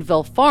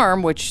Camptonville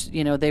farm, which,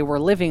 they were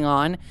living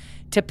on,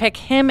 to pick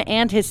him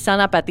and his son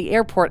up at the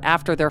airport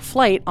after their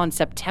flight on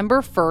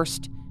September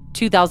 1st,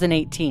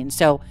 2018.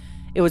 So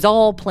it was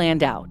all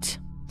planned out.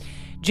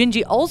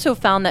 Gingy also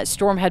found that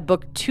Storm had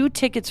booked 2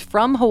 tickets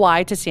from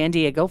Hawaii to San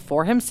Diego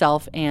for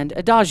himself and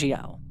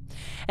Adagio.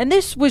 And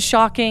this was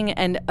shocking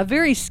and a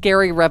very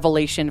scary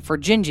revelation for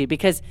Gingy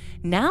because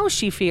now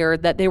she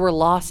feared that they were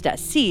lost at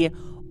sea,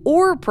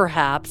 or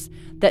perhaps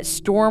that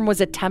Storm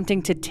was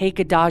attempting to take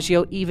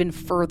Adagio even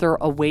further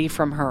away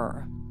from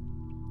her.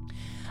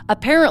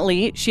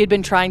 Apparently, she had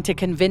been trying to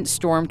convince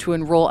Storm to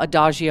enroll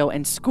Adagio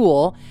in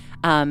school,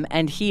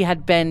 and he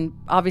had been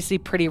obviously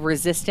pretty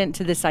resistant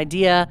to this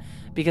idea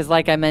because,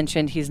 like I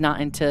mentioned, he's not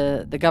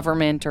into the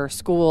government or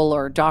school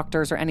or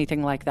doctors or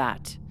anything like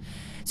that.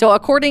 So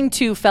according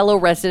to fellow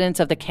residents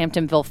of the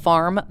Camptonville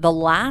farm, the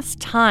last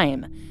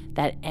time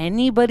that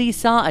anybody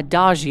saw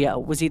Adagio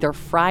was either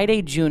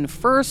Friday, June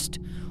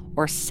 1st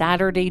or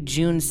Saturday,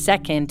 June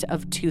 2nd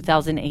of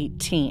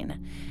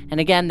 2018. And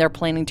again, they're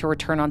planning to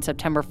return on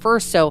September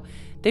 1st, so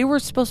they were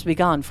supposed to be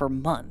gone for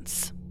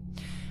months.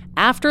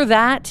 After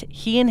that,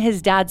 he and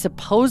his dad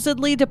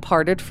supposedly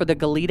departed for the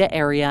Goleta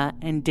area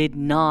and did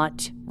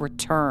not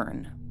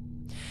return.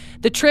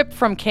 The trip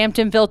from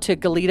Camptonville to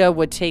Goleta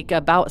would take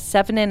about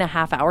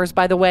 7.5 hours,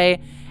 by the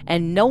way,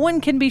 and no one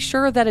can be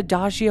sure that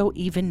Adagio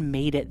even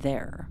made it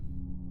there.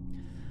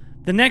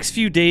 The next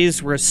few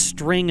days were a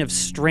string of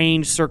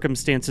strange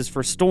circumstances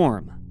for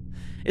Storm.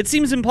 It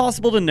seems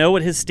impossible to know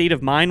what his state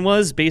of mind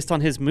was based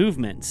on his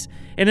movements,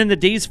 and in the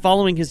days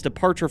following his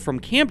departure from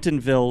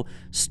Camptonville,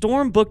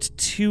 Storm booked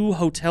 2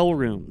 hotel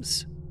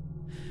rooms.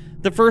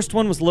 The first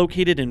one was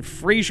located in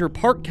Fraser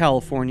Park,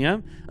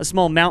 California, a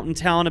small mountain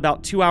town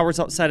about 2 hours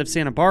outside of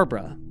Santa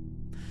Barbara.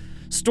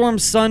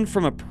 Storm's son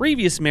from a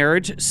previous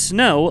marriage,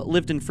 Snow,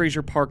 lived in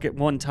Fraser Park at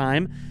one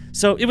time,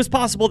 so it was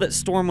possible that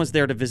Storm was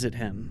there to visit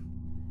him.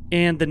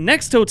 And the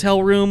next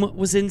hotel room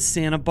was in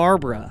Santa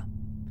Barbara.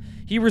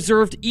 He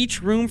reserved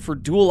each room for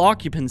dual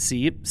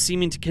occupancy,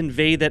 seeming to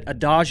convey that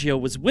Adagio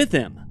was with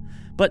him.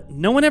 But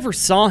no one ever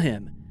saw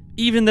him,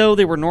 even though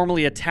they were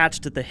normally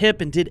attached at the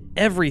hip and did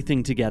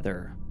everything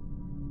together.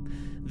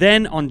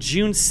 Then, on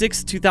June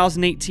 6,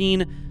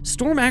 2018,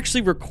 Storm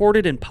actually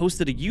recorded and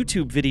posted a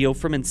YouTube video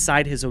from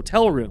inside his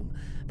hotel room.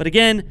 But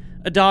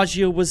again,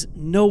 Adagio was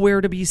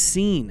nowhere to be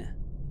seen.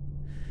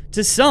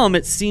 To some,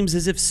 it seems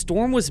as if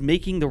Storm was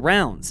making the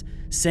rounds,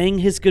 saying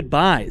his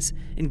goodbyes,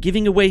 and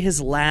giving away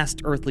his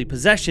last earthly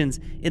possessions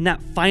in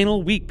that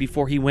final week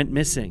before he went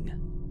missing.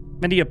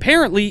 And he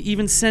apparently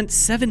even sent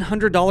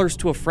 $700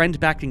 to a friend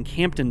back in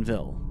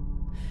Camptonville.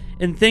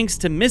 And thanks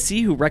to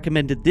Missy, who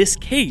recommended this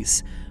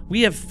case,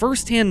 we have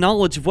firsthand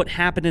knowledge of what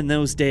happened in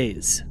those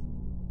days.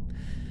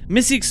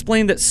 Missy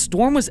explained that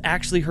Storm was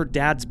actually her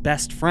dad's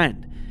best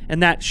friend,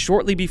 and that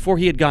shortly before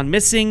he had gone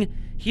missing,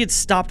 he had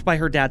stopped by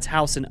her dad's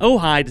house in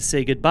Ojai to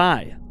say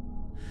goodbye.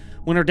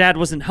 When her dad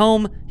wasn't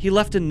home, he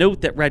left a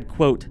note that read,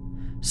 quote,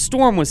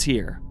 "Storm was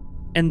here."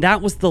 And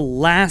that was the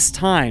last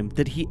time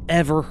that he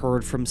ever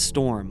heard from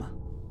Storm.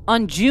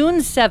 On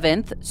June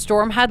 7th,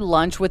 Storm had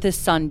lunch with his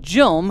son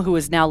Jom, who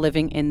is now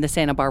living in the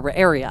Santa Barbara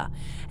area.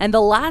 And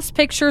the last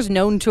pictures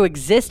known to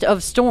exist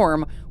of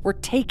Storm were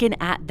taken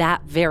at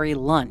that very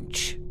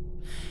lunch.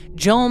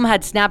 Jom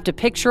had snapped a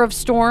picture of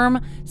Storm,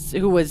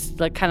 who was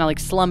kind of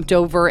slumped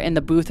over in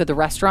the booth of the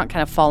restaurant,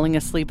 kind of falling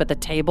asleep at the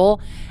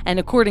table. And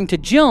according to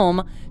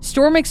Jom,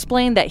 Storm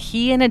explained that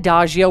he and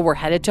Adagio were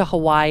headed to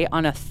Hawaii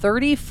on a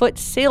 30-foot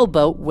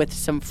sailboat with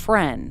some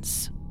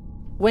friends.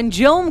 When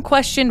Jom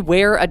questioned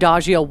where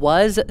Adagio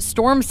was,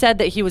 Storm said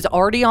that he was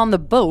already on the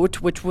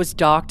boat, which was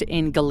docked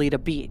in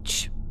Goleta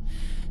Beach.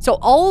 So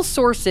all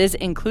sources,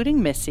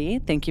 including Missy,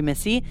 thank you,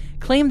 Missy,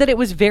 claim that it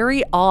was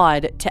very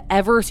odd to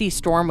ever see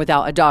Storm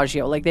without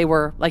Adagio. They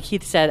were, like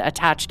Heath said,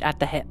 attached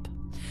at the hip.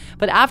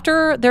 But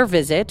after their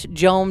visit,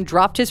 Jom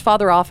dropped his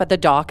father off at the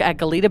dock at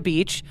Goleta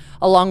Beach,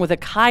 along with a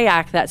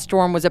kayak that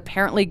Storm was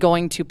apparently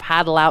going to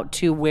paddle out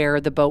to where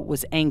the boat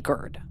was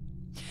anchored.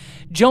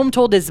 Jom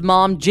told his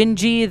mom,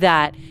 Gingy,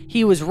 that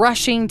he was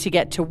rushing to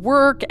get to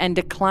work and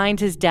declined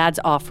his dad's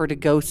offer to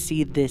go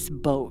see this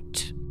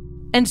boat.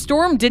 And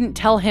Storm didn't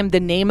tell him the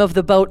name of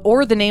the boat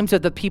or the names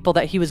of the people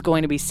that he was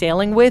going to be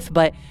sailing with,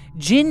 but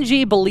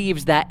Gingy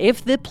believes that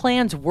if the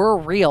plans were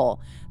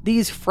real,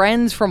 these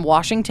friends from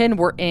Washington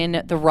were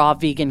in the raw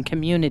vegan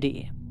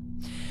community.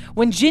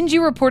 When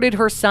Gingy reported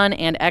her son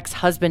and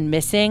ex-husband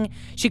missing,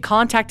 she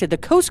contacted the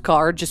Coast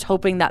Guard, just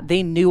hoping that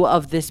they knew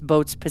of this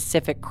boat's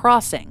Pacific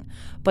crossing.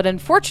 But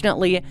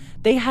unfortunately,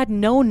 they had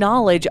no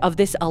knowledge of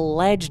this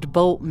alleged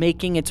boat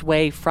making its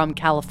way from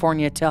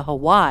California to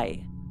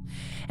Hawaii.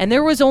 And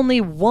there was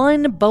only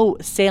one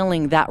boat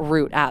sailing that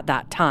route at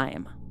that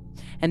time.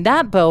 And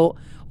that boat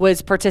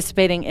was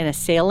participating in a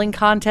sailing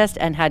contest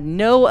and had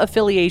no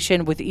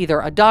affiliation with either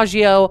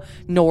Adagio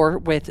nor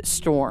with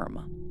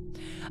Storm.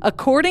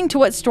 According to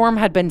what Storm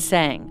had been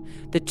saying,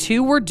 the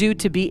two were due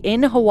to be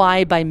in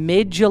Hawaii by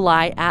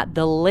mid-July at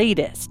the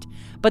latest,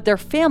 but their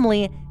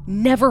family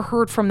never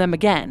heard from them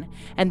again,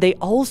 and they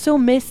also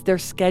missed their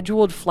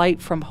scheduled flight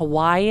from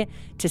Hawaii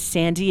to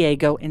San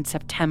Diego in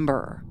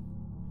September.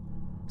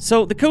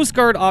 So the Coast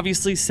Guard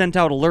obviously sent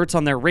out alerts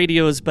on their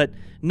radios, but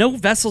no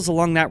vessels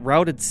along that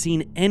route had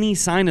seen any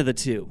sign of the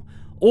two,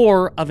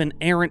 or of an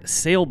errant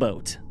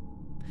sailboat.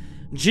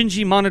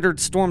 Gingy monitored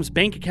Storm's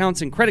bank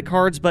accounts and credit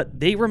cards, but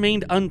they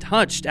remained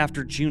untouched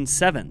after June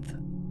 7th.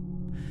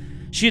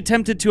 She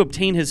attempted to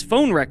obtain his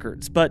phone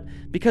records, but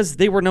because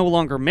they were no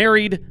longer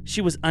married,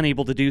 she was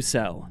unable to do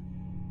so.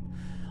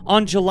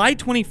 On July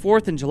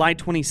 24th and July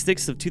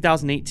 26th of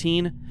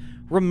 2018,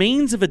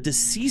 remains of a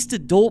deceased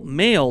adult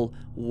male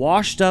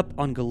washed up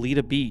on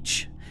Goleta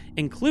Beach,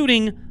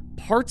 including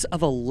parts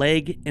of a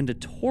leg and a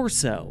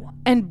torso.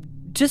 And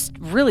just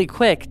really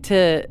quick,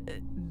 to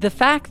the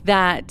fact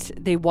that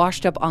they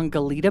washed up on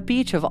Goleta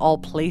Beach, of all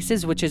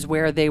places, which is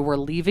where they were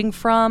leaving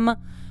from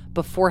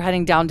before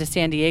heading down to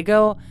San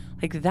Diego,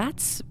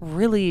 that's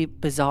really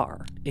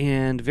bizarre.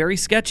 And very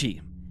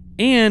sketchy.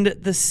 And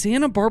the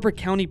Santa Barbara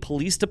County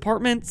Police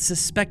Department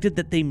suspected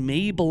that they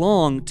may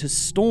belong to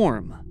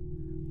Storm.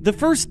 The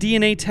first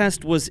DNA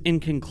test was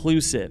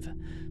inconclusive,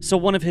 so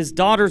one of his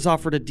daughters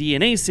offered a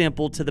DNA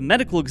sample to the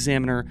medical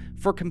examiner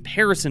for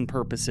comparison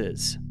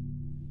purposes.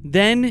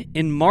 Then,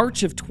 in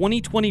March of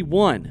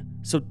 2021,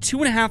 so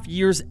 2.5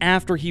 years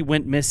after he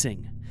went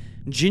missing,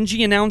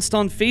 Gingy announced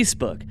on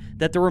Facebook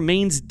that the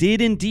remains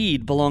did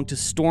indeed belong to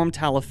Storm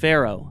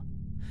Talifero.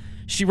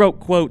 She wrote,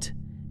 quote,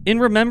 "In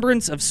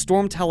remembrance of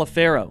Storm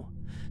Talifero,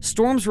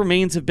 Storm's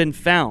remains have been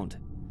found,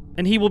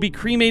 and he will be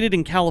cremated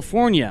in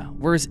California,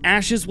 where his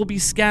ashes will be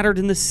scattered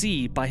in the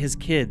sea by his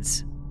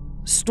kids.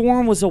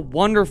 Storm was a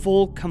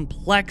wonderful,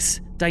 complex,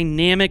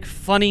 dynamic,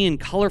 funny, and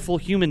colorful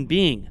human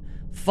being,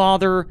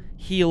 father,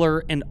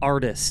 healer, and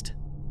artist.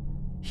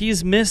 He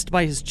is missed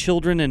by his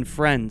children and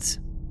friends.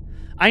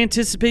 I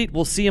anticipate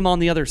we'll see him on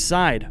the other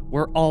side,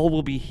 where all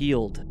will be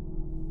healed."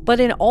 But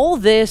in all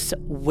this,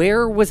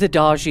 where was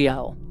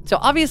Adagio? So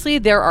obviously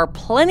there are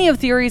plenty of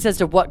theories as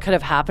to what could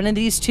have happened to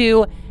these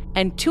two,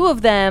 and two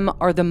of them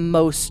are the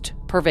most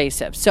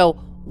pervasive. So,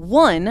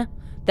 one,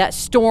 that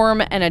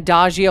Storm and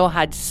Adagio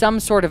had some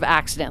sort of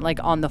accident, like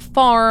on the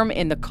farm,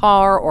 in the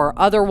car, or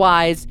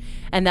otherwise,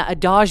 and that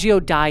Adagio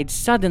died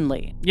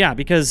suddenly. Yeah,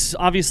 because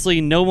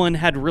obviously no one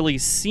had really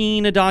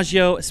seen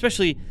Adagio,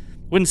 especially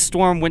when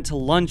Storm went to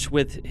lunch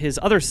with his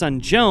other son,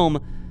 Joam.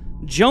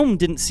 Joam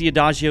didn't see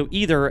Adagio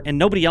either, and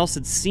nobody else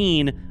had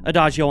seen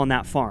Adagio on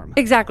that farm.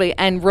 Exactly.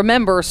 And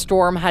remember,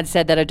 Storm had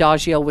said that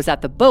Adagio was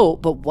at the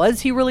boat, but was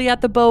he really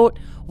at the boat?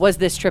 Was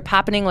this trip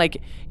happening?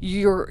 Like,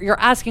 you're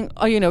asking,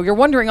 you're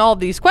wondering all of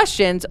these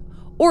questions,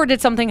 or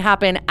did something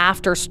happen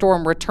after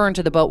Storm returned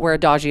to the boat where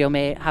Adagio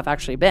may have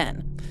actually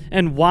been?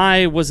 And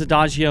why was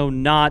Adagio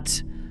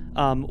not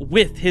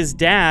with his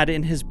dad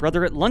and his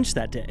brother at lunch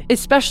that day?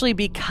 Especially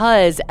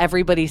because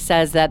everybody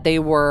says that they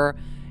were,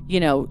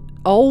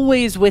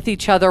 always with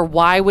each other.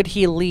 Why would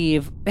he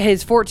leave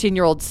his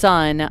 14-year-old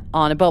son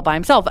on a boat by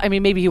himself? I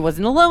mean, maybe he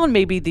wasn't alone.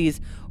 Maybe these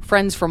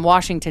friends from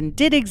Washington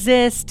did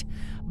exist.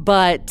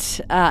 But,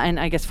 and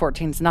I guess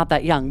 14 is not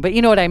that young, but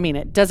you know what I mean?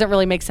 It doesn't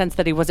really make sense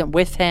that he wasn't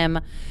with him.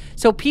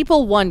 So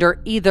people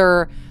wonder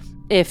either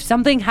if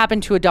something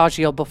happened to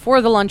Adagio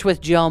before the lunch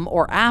with Joam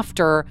or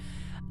after.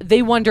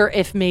 They wonder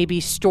if maybe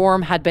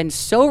Storm had been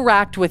so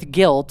racked with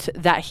guilt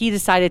that he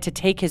decided to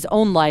take his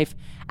own life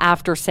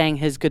after saying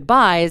his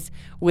goodbyes,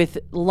 with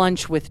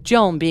lunch with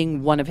Joam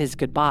being one of his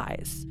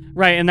goodbyes.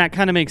 Right, and that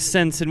kind of makes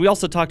sense. And we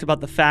also talked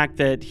about the fact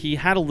that he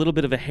had a little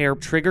bit of a hair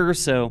trigger,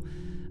 so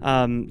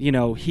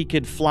he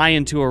could fly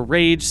into a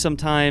rage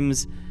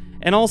sometimes,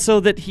 and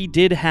also that he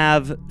did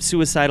have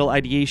suicidal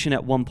ideation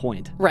at one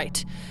point.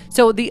 Right.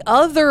 So the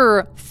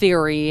other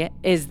theory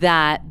is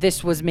that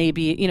this was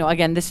maybe,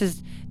 again,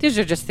 these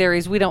are just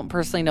theories. We don't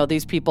personally know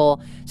these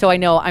people. So I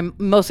know I'm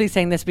mostly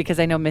saying this because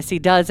I know Missy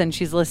does and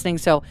she's listening.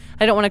 So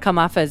I don't want to come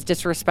off as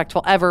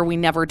disrespectful ever. We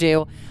never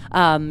do.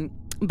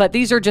 But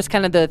these are just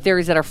kind of the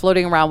theories that are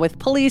floating around with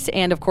police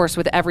and, of course,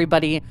 with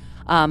everybody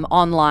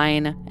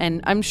online. And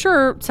I'm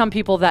sure some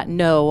people that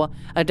know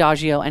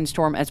Adagio and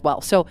Storm as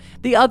well. So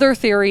the other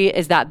theory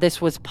is that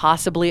this was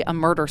possibly a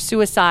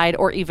murder-suicide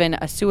or even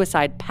a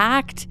suicide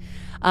pact.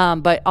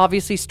 But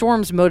obviously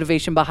Storm's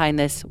motivation behind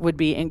this would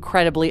be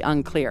incredibly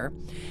unclear.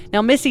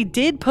 Now, Missy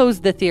did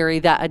pose the theory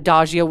that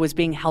Adagio was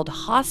being held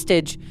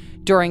hostage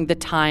during the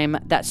time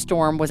that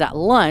Storm was at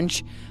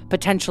lunch,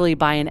 potentially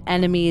by an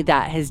enemy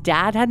that his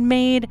dad had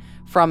made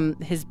from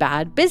his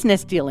bad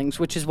business dealings,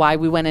 which is why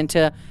we went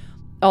into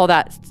all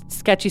that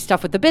sketchy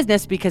stuff with the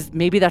business, because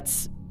maybe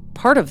that's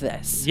part of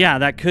this. Yeah,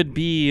 that could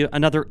be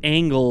another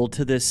angle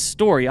to this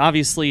story.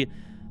 Obviously,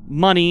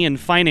 money and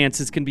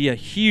finances can be a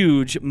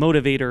huge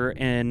motivator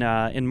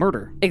in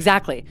murder.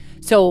 Exactly.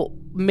 So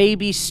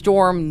maybe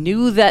Storm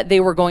knew that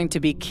they were going to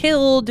be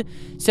killed,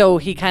 so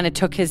he kind of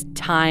took his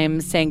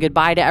time saying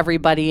goodbye to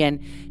everybody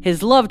and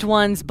his loved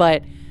ones.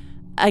 But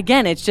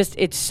again,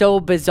 it's so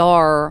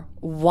bizarre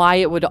why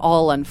it would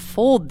all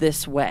unfold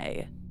this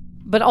way.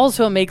 But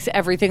also it makes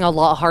everything a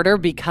lot harder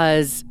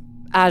because,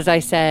 as I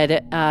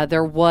said,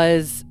 there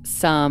was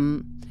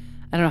some,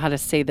 I don't know how to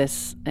say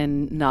this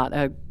in not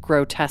a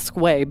grotesque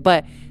way,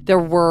 but there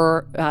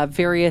were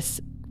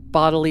various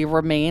bodily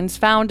remains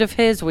found of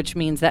his, which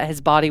means that his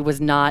body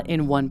was not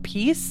in one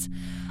piece.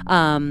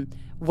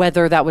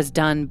 Whether that was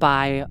done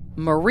by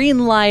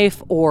marine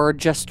life or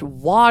just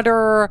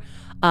water,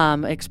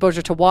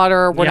 exposure to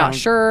water, we're not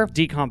sure.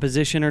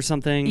 Decomposition or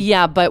something.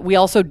 Yeah, but we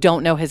also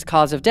don't know his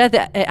cause of death.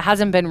 It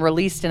hasn't been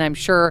released, and I'm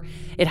sure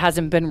it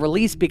hasn't been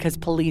released because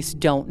police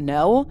don't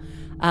know.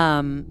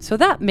 So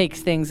that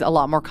makes things a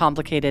lot more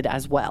complicated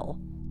as well.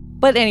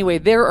 But anyway,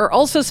 there are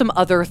also some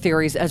other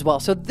theories as well.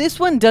 So this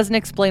one doesn't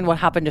explain what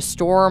happened to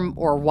Storm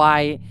or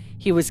why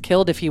he was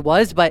killed if he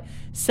was, but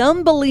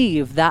some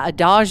believe that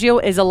Adagio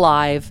is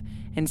alive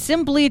and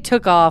simply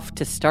took off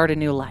to start a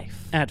new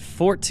life. At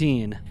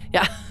 14.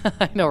 Yeah,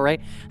 I know,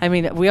 right? I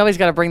mean, we always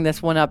got to bring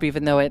this one up,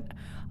 even though it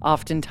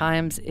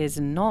oftentimes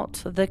is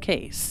not the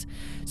case.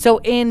 So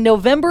in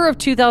November of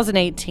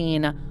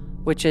 2018,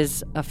 which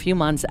is a few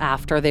months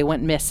after they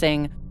went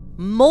missing,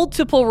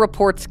 multiple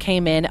reports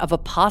came in of a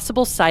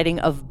possible sighting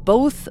of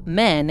both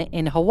men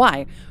in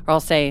Hawaii, or I'll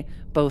say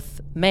both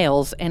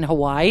males in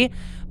Hawaii,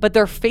 but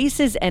their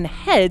faces and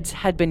heads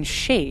had been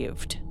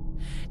shaved.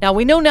 Now,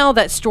 we know now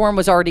that Storm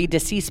was already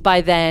deceased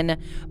by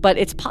then, but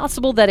it's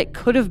possible that it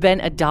could have been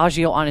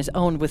Adagio on his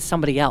own with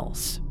somebody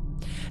else.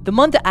 The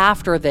month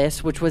after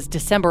this, which was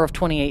December of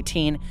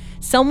 2018,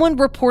 someone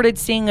reported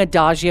seeing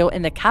Adagio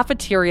in the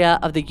cafeteria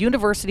of the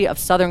University of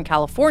Southern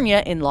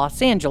California in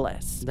Los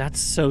Angeles. That's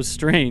so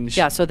strange.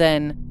 Yeah, so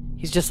then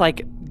he's just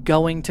like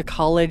going to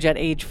college at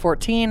age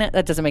 14.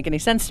 That doesn't make any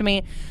sense to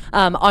me.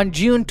 On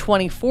June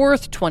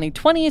 24th,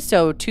 2020,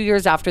 so 2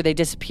 years after they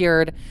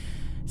disappeared,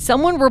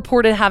 someone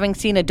reported having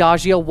seen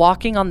Adagio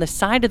walking on the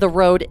side of the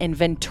road in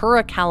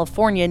Ventura,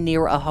 California,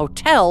 near a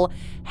hotel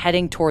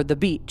heading toward the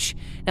beach.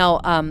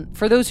 Now,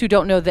 for those who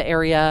don't know the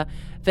area,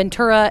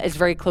 Ventura is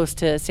very close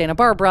to Santa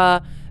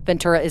Barbara.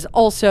 Ventura is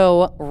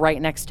also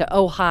right next to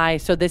Ojai,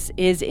 so this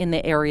is in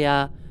the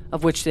area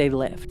of which they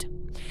lived.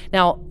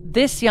 Now,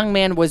 this young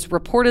man was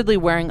reportedly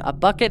wearing a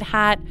bucket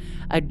hat,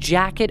 a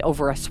jacket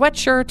over a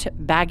sweatshirt,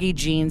 baggy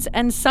jeans,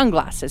 and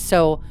sunglasses.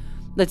 So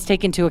let's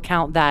take into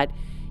account that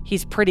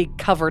he's pretty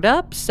covered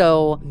up,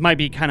 so... Might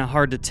be kind of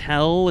hard to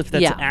tell if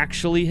that's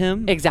actually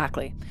him.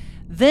 Exactly.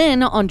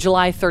 Then, on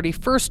July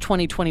 31st,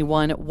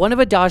 2021, one of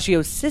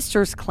Adagio's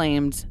sisters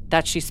claimed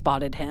that she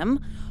spotted him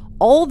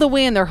all the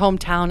way in their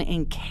hometown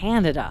in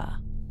Canada.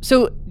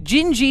 So,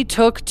 Gingy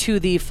took to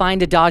the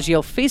Find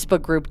Adagio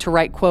Facebook group to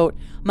write, quote,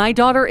 "My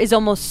daughter is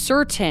almost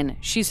certain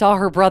she saw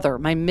her brother,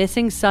 my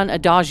missing son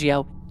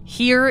Adagio,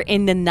 here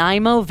in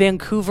Nanaimo,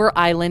 Vancouver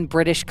Island,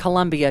 British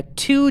Columbia,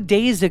 2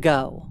 days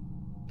ago."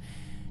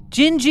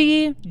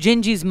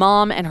 Gingy's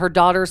mom, and her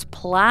daughters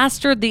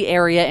plastered the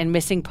area in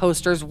missing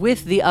posters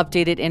with the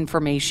updated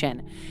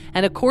information.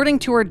 And according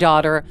to her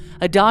daughter,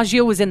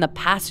 Adagio was in the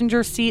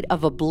passenger seat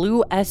of a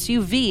blue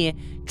SUV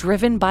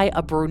driven by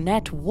a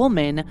brunette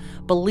woman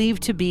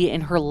believed to be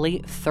in her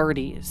late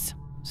 30s.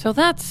 So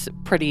that's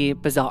pretty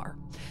bizarre.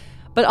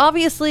 But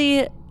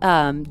obviously,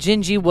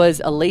 Gingy was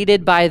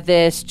elated by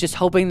this, just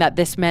hoping that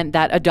this meant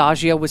that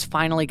Adagio was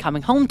finally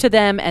coming home to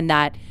them and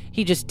that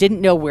he just didn't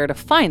know where to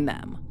find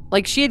them.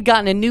 Like, she had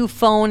gotten a new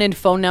phone and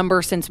phone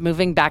number since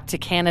moving back to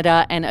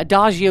Canada, and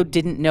Adagio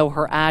didn't know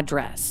her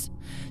address.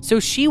 So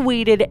she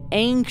waited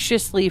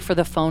anxiously for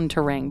the phone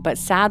to ring, but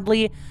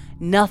sadly,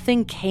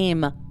 nothing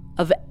came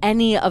of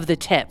any of the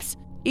tips,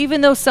 even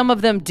though some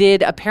of them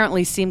did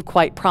apparently seem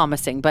quite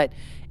promising, but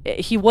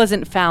he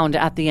wasn't found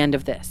at the end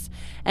of this.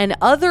 And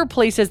other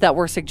places that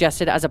were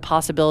suggested as a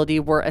possibility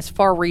were as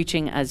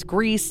far-reaching as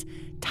Greece,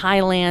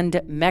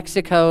 Thailand,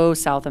 Mexico,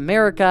 South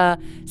America,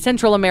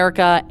 Central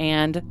America,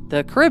 and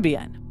the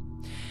Caribbean.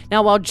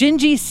 Now, while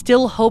Gingy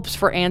still hopes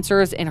for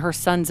answers in her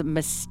son's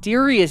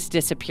mysterious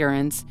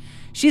disappearance,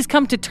 she's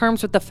come to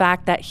terms with the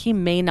fact that he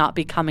may not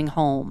be coming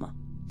home.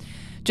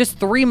 Just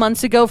 3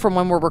 months ago from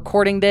when we're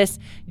recording this,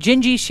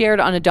 Gingy shared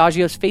on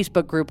Adagio's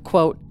Facebook group,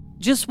 quote,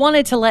 "Just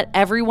wanted to let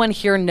everyone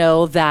here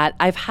know that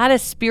I've had a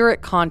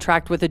spirit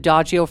contract with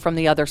Adagio from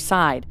the other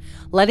side,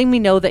 letting me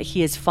know that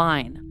he is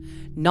fine.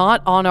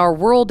 Not on our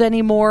world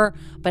anymore,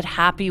 but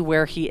happy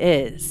where he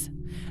is.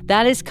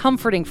 That is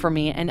comforting for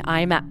me, and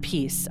I'm at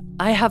peace.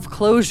 I have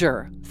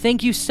closure.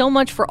 Thank you so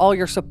much for all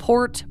your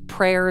support,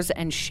 prayers,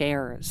 and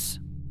shares."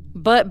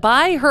 But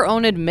by her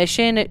own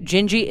admission,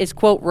 Gingy is,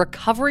 quote,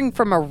 recovering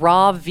from a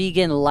raw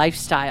vegan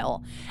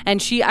lifestyle.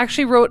 And she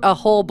actually wrote a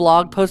whole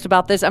blog post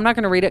about this. I'm not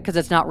going to read it because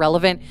it's not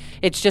relevant.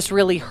 It's just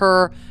really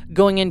her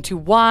going into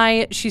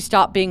why she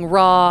stopped being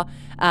raw,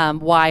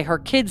 why her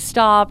kids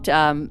stopped,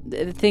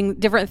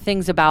 different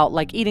things about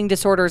like eating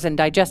disorders and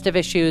digestive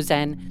issues.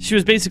 And she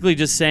was basically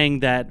just saying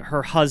that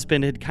her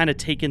husband had kind of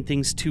taken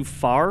things too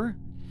far.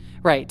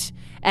 Right.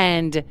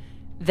 And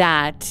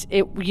that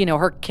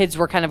her kids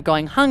were kind of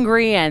going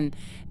hungry and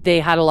they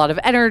had a lot of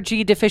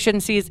energy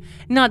deficiencies.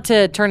 Not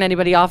to turn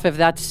anybody off if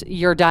that's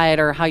your diet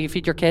or how you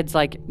feed your kids,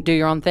 like do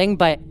your own thing.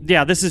 But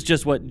yeah, this is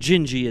just what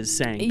Gingy is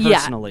saying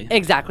personally. Yeah,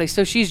 exactly.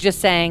 So she's just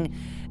saying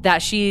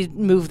that she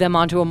moved them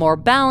onto a more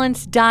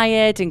balanced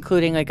diet,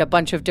 including like a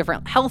bunch of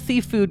different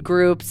healthy food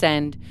groups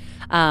and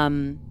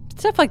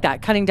stuff like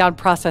that, cutting down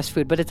processed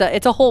food. But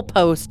it's a whole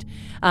post.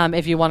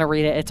 If you want to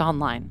read it, it's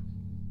online.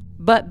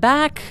 But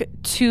back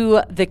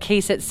to the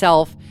case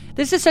itself,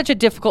 this is such a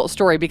difficult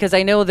story because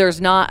I know there's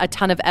not a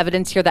ton of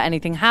evidence here that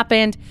anything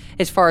happened.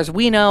 As far as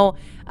we know,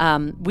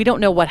 we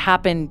don't know what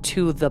happened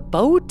to the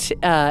boat,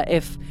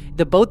 if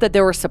the boat that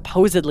they were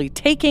supposedly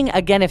taking,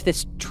 again, if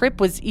this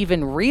trip was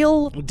even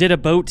real. Did a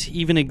boat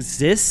even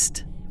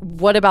exist?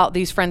 What about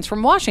these friends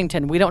from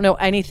Washington? We don't know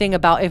anything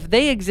about if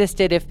they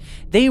existed, if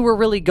they were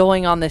really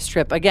going on this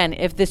trip. Again,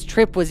 if this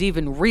trip was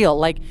even real.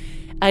 Like,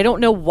 I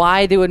don't know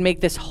why they would make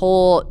this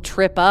whole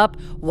trip up.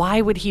 Why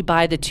would he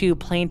buy the 2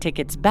 plane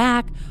tickets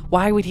back?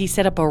 Why would he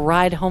set up a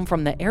ride home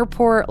from the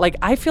airport? Like,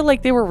 I feel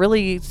like they were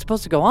really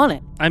supposed to go on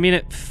it. I mean,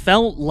 it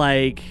felt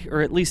like,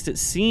 or at least it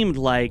seemed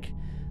like,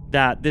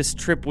 that this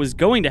trip was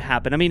going to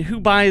happen. I mean, who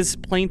buys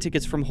plane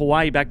tickets from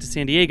Hawaii back to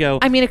San Diego?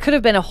 I mean, it could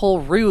have been a whole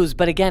ruse,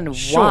 but again,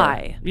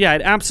 why? Yeah,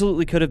 it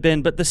absolutely could have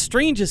been. But the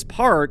strangest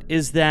part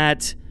is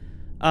that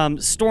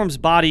Storm's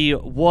body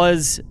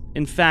was,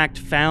 in fact,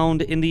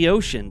 found in the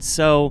ocean.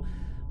 So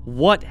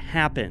what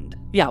happened?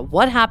 Yeah,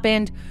 what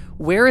happened?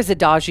 Where is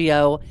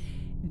Adagio?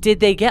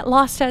 Did they get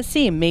lost at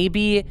sea?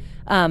 Maybe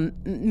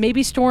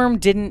Storm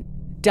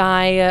didn't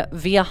die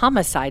via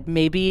homicide.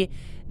 Maybe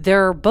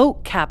their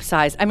boat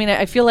capsized. I mean,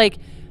 I feel like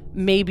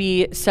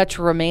maybe such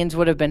remains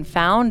would have been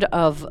found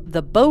of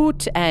the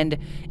boat. And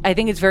I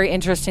think it's very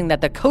interesting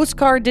that the Coast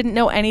Guard didn't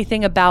know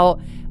anything about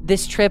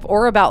this trip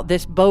or about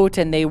this boat.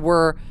 And they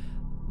were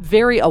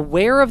very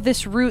aware of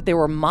this route. They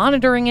were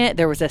monitoring it.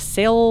 There was a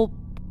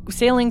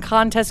sailing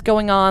contest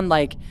going on.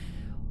 Like,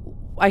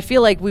 I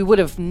feel like we would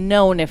have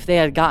known if they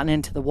had gotten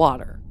into the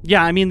water.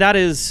 Yeah, I mean, that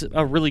is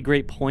a really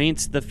great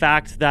point. The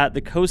fact that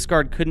the Coast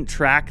Guard couldn't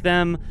track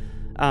them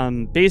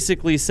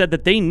basically said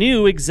that they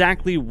knew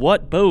exactly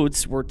what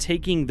boats were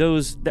taking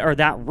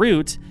that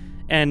route,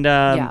 and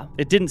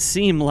it didn't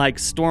seem like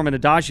Storm and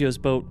Adagio's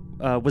boat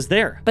was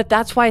there. But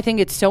that's why I think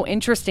it's so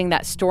interesting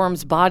that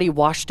Storm's body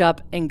washed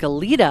up in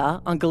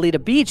Goleta, on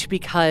Goleta Beach,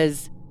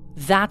 because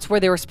that's where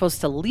they were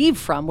supposed to leave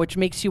from, which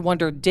makes you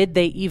wonder, did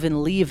they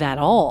even leave at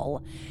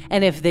all?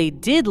 And if they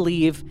did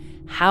leave,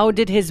 how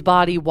did his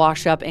body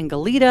wash up in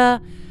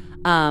Goleta?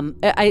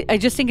 I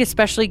just think,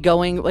 especially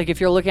going, like if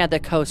you're looking at the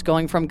coast,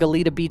 going from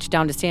Goleta Beach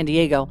down to San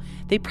Diego,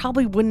 they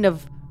probably wouldn't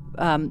have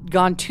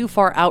gone too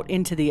far out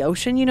into the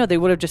ocean. You know, they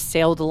would have just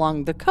sailed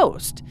along the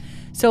coast.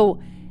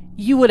 So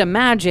you would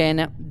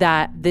imagine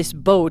that this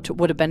boat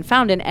would have been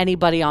found and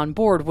anybody on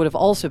board would have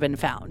also been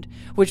found,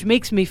 which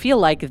makes me feel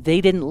like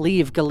they didn't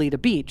leave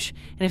Goleta Beach.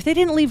 And if they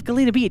didn't leave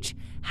Goleta Beach,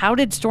 how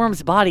did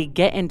Storm's body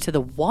get into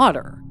the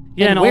water?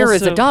 Yeah, and where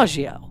is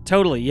Adagio?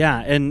 Totally,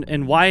 yeah.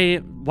 And why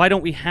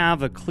don't we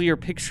have a clear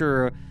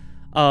picture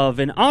of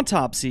an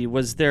autopsy?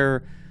 Was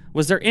there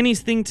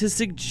anything to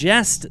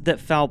suggest that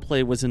foul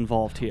play was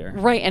involved here?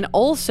 Right, and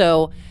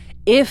also,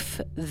 if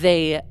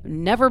they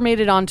never made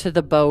it onto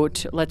the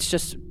boat, let's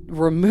just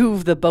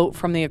remove the boat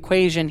from the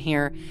equation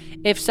here.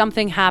 If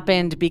something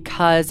happened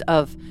because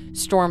of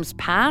Storm's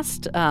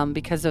past,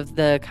 because of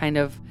the kind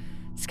of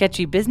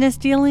sketchy business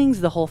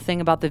dealings, the whole thing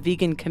about the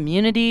vegan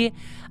community,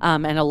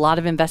 and a lot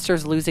of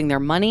investors losing their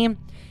money,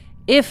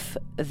 if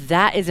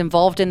that is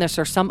involved in this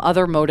or some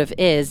other motive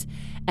is,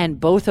 and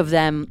both of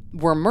them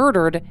were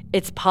murdered,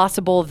 it's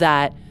possible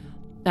that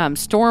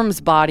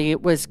Storm's body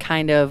was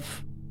kind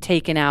of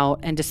taken out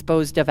and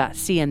disposed of at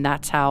sea, and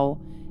that's how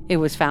it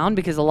was found,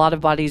 because a lot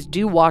of bodies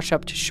do wash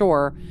up to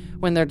shore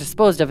when they're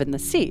disposed of in the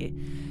sea.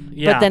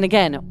 Yeah. But then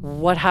again,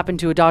 what happened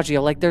to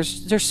Adagio? Like,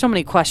 there's so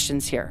many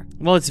questions here.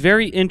 Well, it's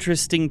very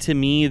interesting to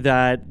me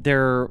that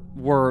there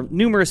were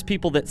numerous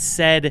people that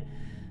said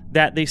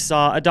that they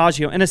saw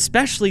Adagio, and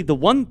especially the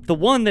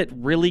one that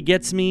really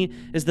gets me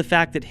is the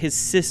fact that his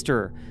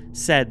sister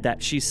said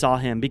that she saw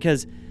him,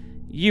 because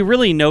you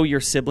really know your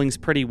siblings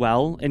pretty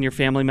well and your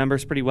family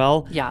members pretty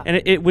well. Yeah.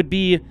 And it would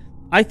be,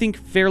 I think,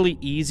 fairly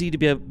easy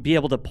to be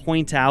able to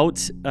point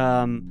out,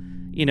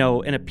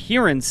 an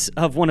appearance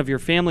of one of your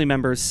family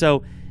members.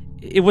 So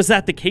was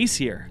that the case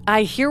here?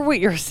 I hear what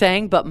you're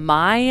saying, but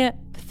my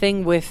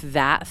thing with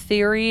that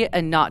theory,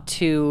 and not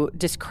to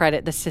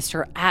discredit the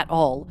sister at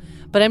all,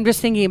 but I'm just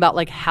thinking about,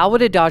 like, how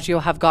would Adagio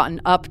have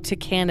gotten up to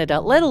Canada,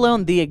 let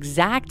alone the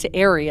exact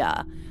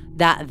area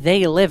that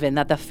they live in,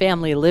 that the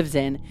family lives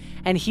in,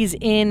 and he's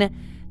in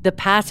the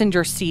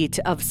passenger seat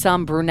of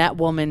some brunette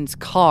woman's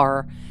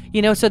car.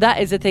 You know, so that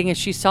is the thing, is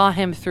she saw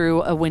him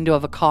through a window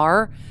of a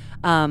car,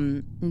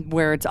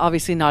 where it's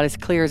obviously not as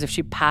clear as if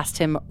she passed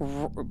him,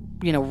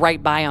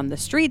 right by on the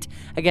street.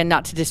 Again,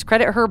 not to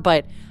discredit her,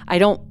 but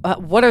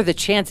what are the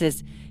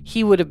chances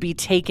he would have been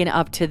taken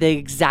up to the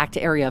exact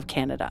area of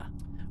Canada?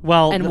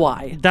 Well, and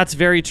why? That's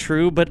very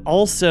true, but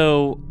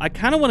also I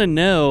kind of want to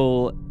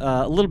know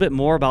a little bit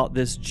more about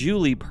this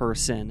Julie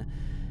person,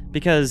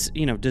 because,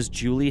 does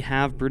Julie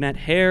have brunette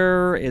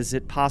hair? Is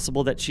it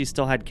possible that she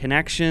still had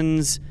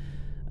connections?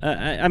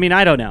 I mean,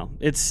 I don't know.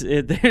 It's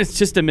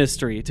just a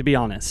mystery, to be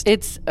honest.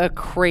 It's a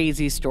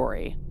crazy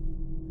story.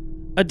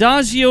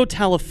 Adagio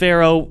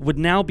Talifero would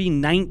now be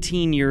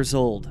 19 years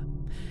old.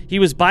 He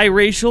was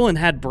biracial and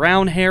had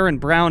brown hair and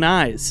brown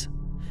eyes.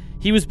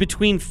 He was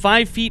between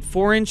 5 feet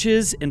 4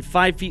 inches and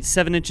 5 feet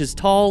 7 inches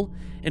tall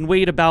and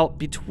weighed about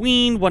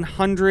between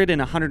 100 and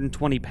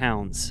 120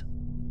 pounds.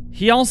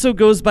 He also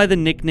goes by the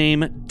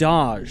nickname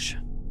Dodge.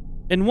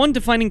 And one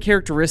defining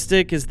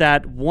characteristic is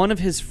that one of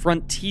his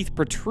front teeth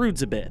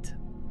protrudes a bit.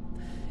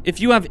 If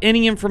you have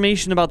any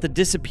information about the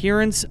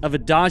disappearance of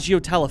Adagio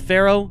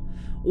Talifero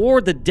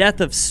or the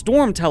death of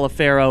Storm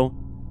Talifero,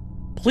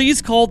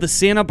 please call the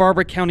Santa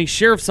Barbara County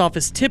Sheriff's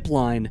Office tip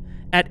line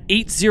at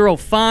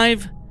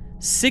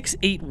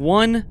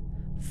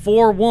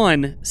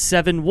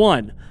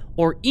 805-681-4171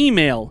 or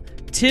email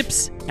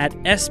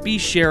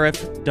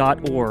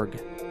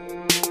tips@sbsheriff.org.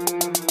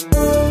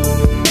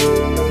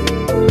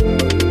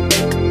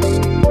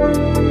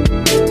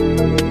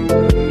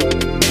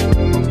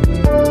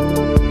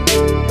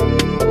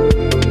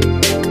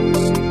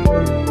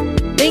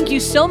 Thank you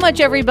so much,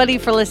 everybody,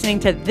 for listening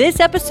to this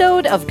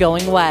episode of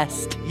Going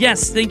West.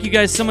 Yes, thank you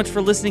guys so much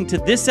for listening to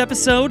this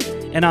episode.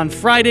 And on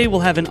Friday, we'll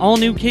have an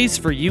all-new case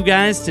for you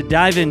guys to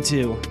dive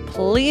into.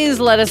 Please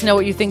let us know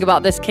what you think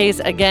about this case.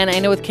 Again, I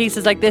know with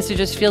cases like this, it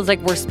just feels like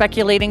we're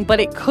speculating, but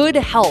it could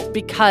help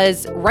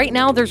because right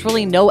now there's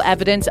really no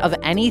evidence of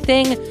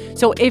anything.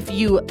 So if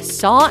you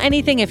saw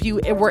anything, if you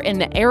were in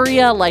the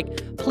area,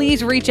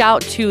 please reach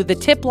out to the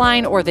tip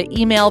line or the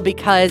email,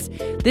 because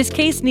this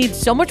case needs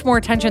so much more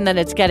attention than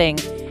it's getting.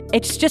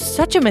 It's just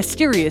such a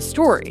mysterious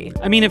story.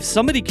 I mean, if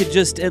somebody could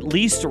just at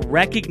least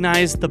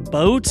recognize the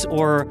boat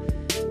or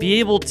be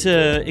able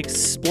to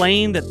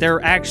explain that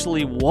there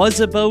actually was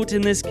a boat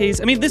in this case.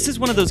 I mean, this is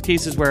one of those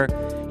cases where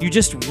you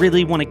just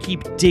really want to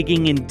keep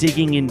digging and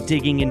digging and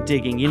digging and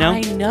digging, you know? I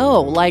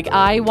know.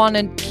 I want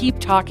to keep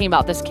talking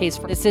about this case.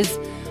 This is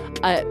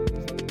a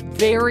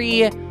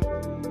very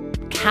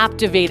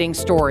captivating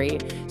story.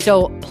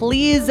 So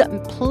please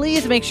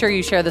make sure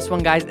you share this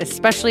one, guys,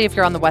 especially if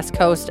you're on the West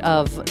Coast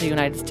of the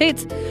United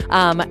States.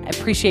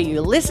 Appreciate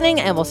you listening,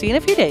 and we'll see you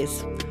in a few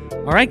days.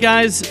 All right,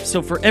 guys.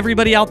 So for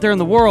everybody out there in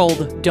the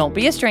world, don't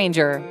be a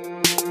stranger.